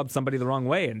ladies rubbed somebody the wrong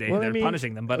way and they're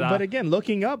punishing them. But again,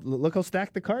 looking up, look how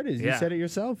stacked the card is. You said it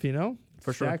yourself,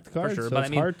 for stacked card. For sure. So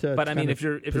it's hard to. But I mean, if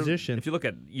you look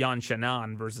at Yan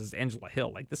Shannon versus Angela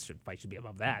Hill, like this fight should be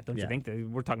above that, don't you think?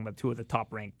 We're talking about two of the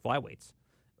top ranked flyweights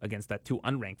against that two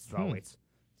unranked strawweights.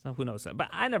 So who knows? But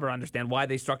I never understand why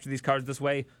they structure these cards this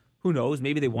way. Who knows?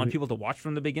 Maybe they want people to watch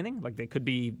from the beginning. Like that could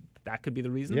be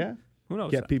the reason. Yeah. Who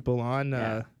knows? Get people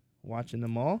on watching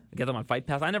them all. Get them on Fight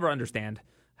Pass. I never understand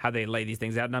how they lay these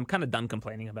things out, and I'm kind of done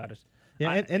complaining about it.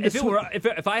 Yeah, and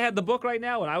if I had the book right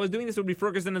now and I was doing this, it would be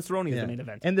Ferguson and Cerrone as the main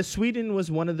event. And the Sweden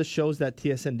was one of the shows that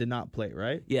TSN did not play,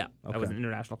 right? Yeah, that was an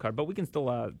international card. But we can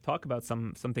still talk about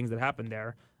some things that happened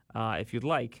there if you'd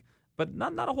like. But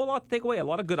not a whole lot to take away. A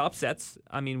lot of good upsets.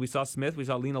 I mean, we saw Smith. We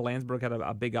saw Lena Landsberg had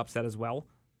a big upset as well.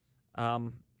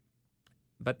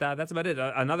 But that's about it.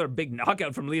 Another big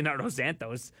knockout from Leonardo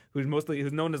Santos, who's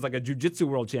known as like a jiu-jitsu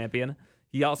world champion.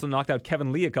 He also knocked out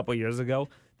Kevin Lee a couple years ago.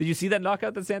 Did you see that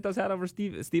knockout that Santos had over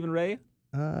Stephen Ray?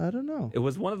 I don't know. It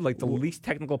was one of the least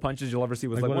technical punches you'll ever see. It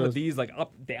was like one of these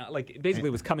up, down, basically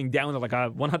it was coming down at like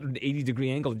a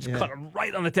 180-degree angle and just cut him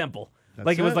right on the temple.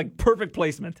 It was like perfect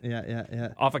placement. Yeah.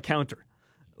 Off a counter.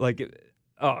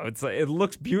 It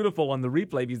looks beautiful on the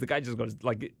replay because the guy just goes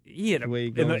he hit him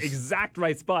in the exact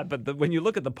right spot. But when you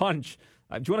look at the punch,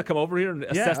 do you want to come over here and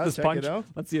assess this punch?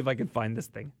 Let's see if I can find this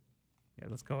thing. Yeah,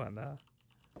 let's go on.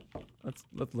 Let's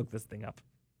look this thing up.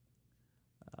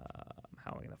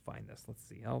 How am I going to find this? Let's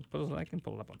see. I can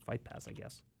pull it up on Fight Pass, I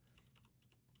guess.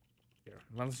 Here,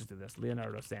 let's just do this.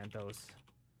 Leonardo Santos,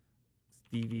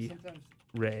 Stevie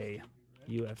Ray,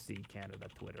 UFC Canada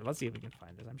Twitter. Let's see if we can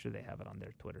find this. I'm sure they have it on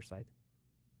their Twitter site.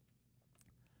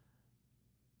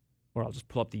 Or I'll just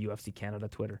pull up the UFC Canada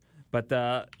Twitter. But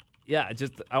I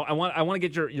want to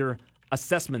get your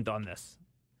assessment on this,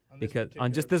 because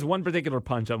on just this one particular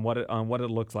punch, on what it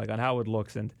looks like, on how it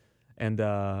looks, and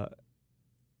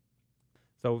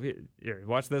so here,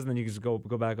 watch this, and then you can just go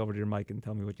back over to your mic and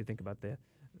tell me what you think about that.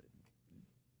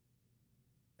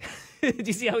 Did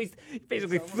you see how he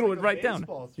basically threw it right down?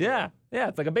 Yeah,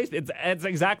 it's like a baseball. It's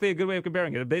exactly a good way of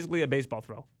comparing it. It's basically a baseball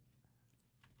throw.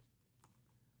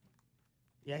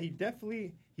 Yeah, he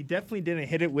definitely didn't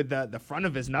hit it with the front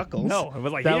of his knuckles. No, it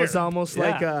was like that here. was almost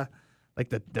like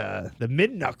the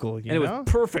mid knuckle. And it was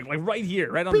perfect, like right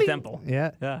here, right on the temple.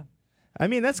 Yeah. I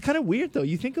mean, that's kind of weird though.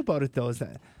 You think about it though, is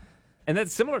that? And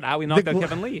that's similar to how he knocked out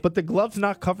Kevin Lee. But the glove's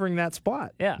not covering that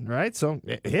spot. Yeah. Right. So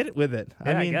hit it with it.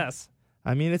 Yeah, I guess.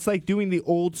 I mean, it's like doing the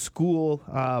old school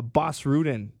Boss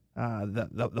Rudin,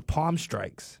 the palm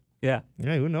strikes. Yeah.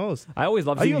 Who knows? I always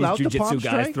love seeing these jiu-jitsu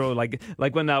guys throw, like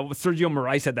when Sergio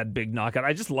Moraes had that big knockout.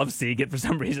 I just love seeing it for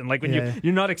some reason. Like when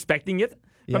you're not expecting it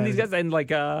from these guys. And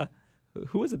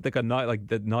who was it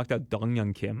that knocked out Dong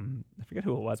Young Kim? I forget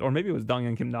who it was. Or maybe it was Dong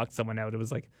Young Kim knocked someone out. It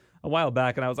was like a while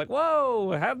back, and I was like,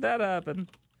 whoa, how'd that happen?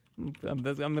 I'm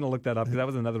going to look that up because that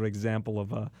was another example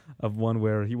of one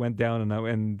where he went down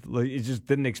and he just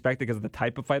didn't expect it because of the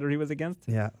type of fighter he was against.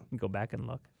 Yeah. Go back and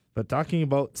look. But talking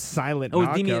about silent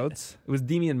knockouts. It was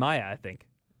Demian Maia, I think.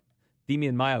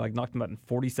 Demian Maia knocked him out in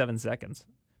 47 seconds.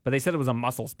 But they said it was a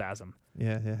muscle spasm.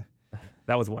 Yeah.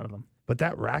 That was one of them. But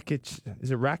that Rakic,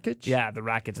 is it Rakic? Yeah, the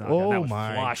Rakic knockout. Oh, that was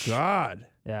my flush. God.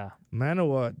 Yeah.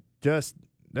 Manoa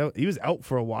he was out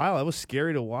for a while. That was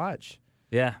scary to watch.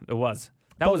 Yeah, it was.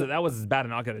 That was as bad a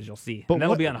knockout as you'll see. And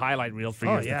that'll be on highlight reels for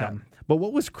years to come. But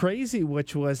what was crazy,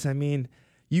 which was, I mean,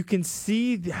 you can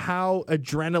see how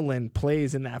adrenaline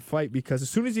plays in that fight, because as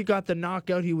soon as he got the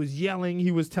knockout, he was yelling.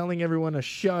 He was telling everyone to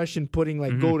shush and putting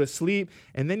go to sleep.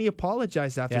 And then he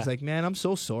apologized after. He's like, man, I'm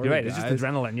so sorry. You're right. Guys. It's just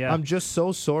adrenaline. Yeah. I'm just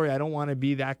so sorry. I don't want to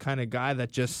be that kind of guy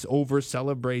that just over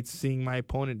celebrates seeing my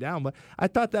opponent down. But I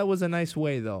thought that was a nice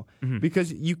way, though,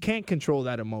 because you can't control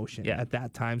that emotion at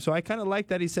that time. So I kind of like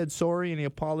that he said sorry and he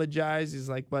apologized. He's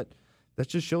like, but that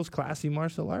just shows classy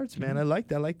martial arts, man. I like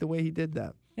that. I like the way he did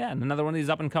that. Yeah, and another one of these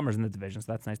up-and-comers in the division, so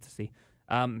that's nice to see.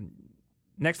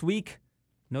 Next week,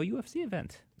 no UFC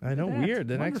event. I know, weird.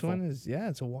 The next one is,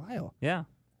 it's a while. Yeah.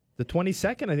 The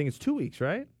 22nd, I think it's 2 weeks,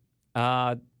 right?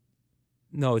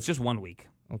 No, it's just 1 week.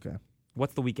 Okay.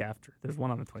 What's the week after? There's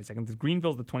one on the 22nd. There's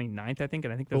Greenville's the 29th, I think,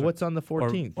 and I think there's what's on the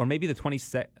 14th? Or maybe the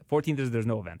 14th is there's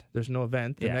no event. There's no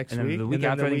event the next and week. The week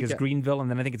after, I think, is Greenville, and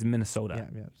then I think it's Minnesota.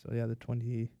 Yeah. So, the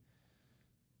 22nd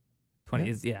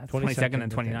is 22nd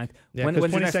and 29th. Yeah,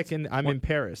 because 22nd, I'm in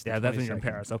Paris. Yeah, that's when you're in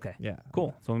Paris. Okay. Yeah.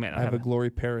 Cool. So we I have a Glory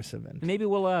Paris event. Maybe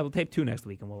we'll tape 2 next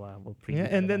week, and we'll preview. Yeah,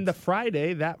 and then the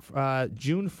Friday, that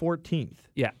June 14th.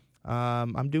 Yeah.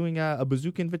 I'm doing a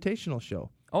Bazooka Invitational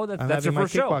show. Oh, that's your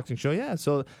first kickboxing show. Yeah,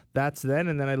 so that's then,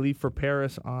 and then I leave for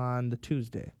Paris on the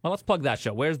Tuesday. Well, let's plug that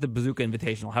show. Where's the Bazooka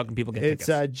Invitational? How can people get tickets?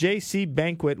 It's JC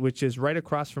Banquet, which is right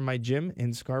across from my gym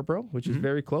in Scarborough, which is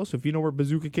very close. So if you know where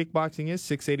Bazooka Kickboxing is,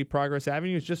 680 Progress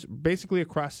Avenue, it's just basically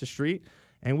across the street.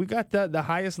 And we got the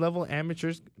highest level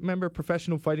amateurs. Remember,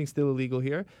 professional fighting still illegal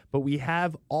here, but we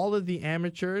have all of the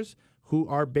amateurs who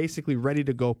are basically ready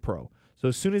to go pro. So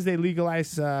as soon as they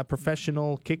legalize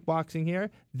professional kickboxing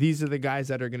here, these are the guys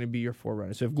that are going to be your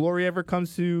forerunners. So if Glory ever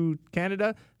comes to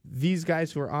Canada, these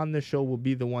guys who are on the show will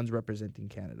be the ones representing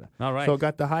Canada. All right. So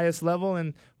got the highest level,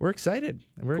 and we're excited.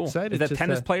 Cool. Is that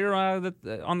tennis player on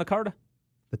the card?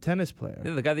 The tennis player.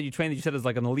 The guy that you trained that you said is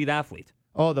like an elite athlete.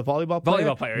 Oh, the volleyball player?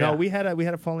 Volleyball player, No, yeah. we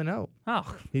had a falling out.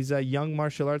 Oh, He's a young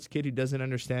martial arts kid who doesn't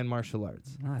understand martial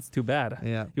arts. that's too bad.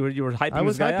 Yeah. You were hyping I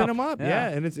was this guy hyping up. him up, yeah,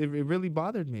 and it really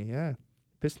bothered me, yeah.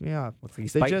 Pissed me off. He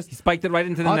spiked it right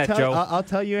into the net, Joe. I'll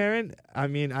tell you, Aaron, I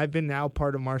mean, I've been now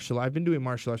part of martial arts. I've been doing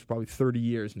martial arts for probably 30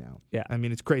 years now. Yeah. I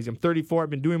mean, it's crazy. I'm 34. I've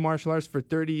been doing martial arts for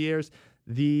 30 years.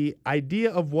 The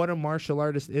idea of what a martial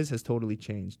artist is has totally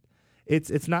changed.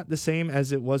 It's not the same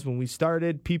as it was when we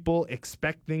started. People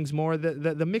expect things more.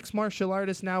 The mixed martial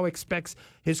artist now expects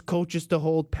his coaches to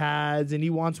hold pads, and he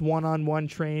wants one-on-one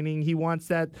training. He wants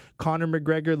that Conor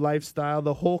McGregor lifestyle,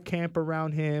 the whole camp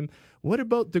around him. What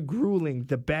about the grueling,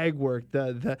 the bag work,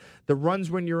 the runs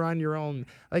when you're on your own?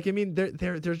 Like, I mean,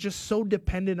 they're just so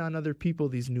dependent on other people,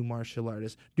 these new martial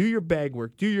artists. Do your bag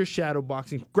work, do your shadow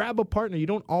boxing, grab a partner. You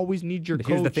don't always need your But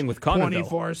coach here's the thing with Conor,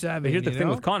 24/7. But here's the thing know?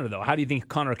 with Conor, though. How do you think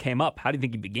Conor came up? How do you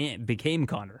think he became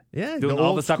Conor? Yeah, doing the all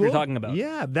old the stuff you're school. talking about.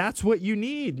 Yeah, that's what you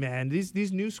need, man.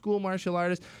 These new school martial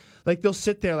artists, like they'll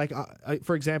sit there, like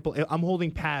for example, I'm holding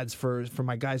pads for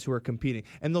my guys who are competing,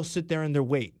 and they'll sit there in their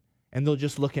weight. And they'll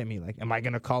just look at me like, am I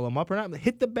going to call them up or not?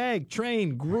 Hit the bag,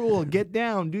 train, gruel, get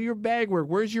down, do your bag work.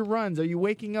 Where's your runs? Are you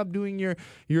waking up doing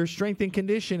your strength and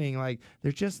conditioning? Like,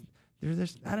 they're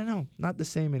I don't know, not the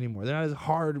same anymore. They're not as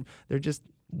hard. They're just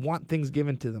want things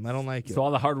given to them. I don't like it. So all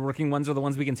the hardworking ones are the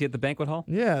ones we can see at the banquet hall?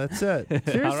 Yeah, that's it.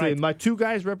 Seriously, right. My two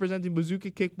guys representing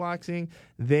Bazooka Kickboxing,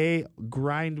 they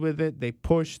grind with it, they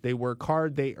push, they work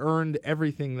hard, they earned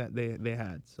everything that they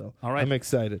had. So All right. I'm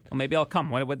excited. Well, maybe I'll come.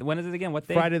 When is it again? What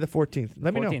day? Friday the 14th.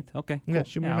 Let me know. 14th. Okay. Yeah, cool.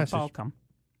 shoot me a message. I'll come.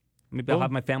 Maybe I'll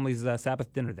have my family's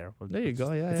Sabbath dinner there. There you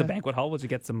go. Yeah, It's a yeah. banquet hall. We'll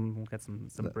get some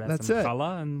bread, That's some it.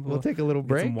 challah, and We'll take a little get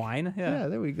break. some wine. Yeah,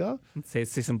 there we go. Say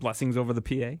some blessings over the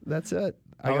PA. That's it.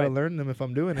 I All gotta right. learn them if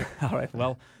I'm doing it. All right.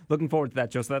 Well, looking forward to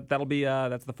that, Joe. So that'll be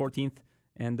that's the 14th.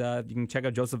 And you can check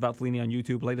out Joseph Valtellini on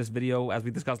YouTube. Latest video, as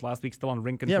we discussed last week, still on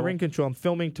Ring Control. Yeah, Ring Control. I'm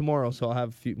filming tomorrow, so I'll have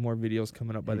a few more videos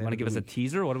coming up by the You end want to of give the us a week.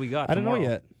 teaser? What do we got? I don't know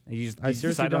tomorrow? yet. You just I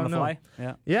seriously decide on don't the know. fly?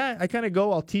 Yeah. Yeah, I kind of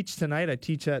go. I'll teach tonight. I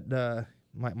teach at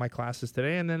my classes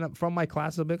today, and then from my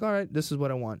class, I'll be like, all right, this is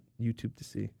what I want YouTube to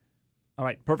see. All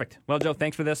right. Perfect. Well, Joe,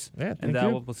 thanks for this. Yeah, and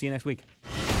thank you. we'll see you next week.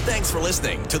 Thanks for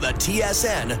listening to the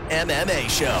TSN MMA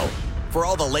Show. For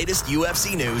all the latest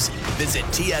UFC news, visit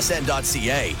tsn.ca/UFC.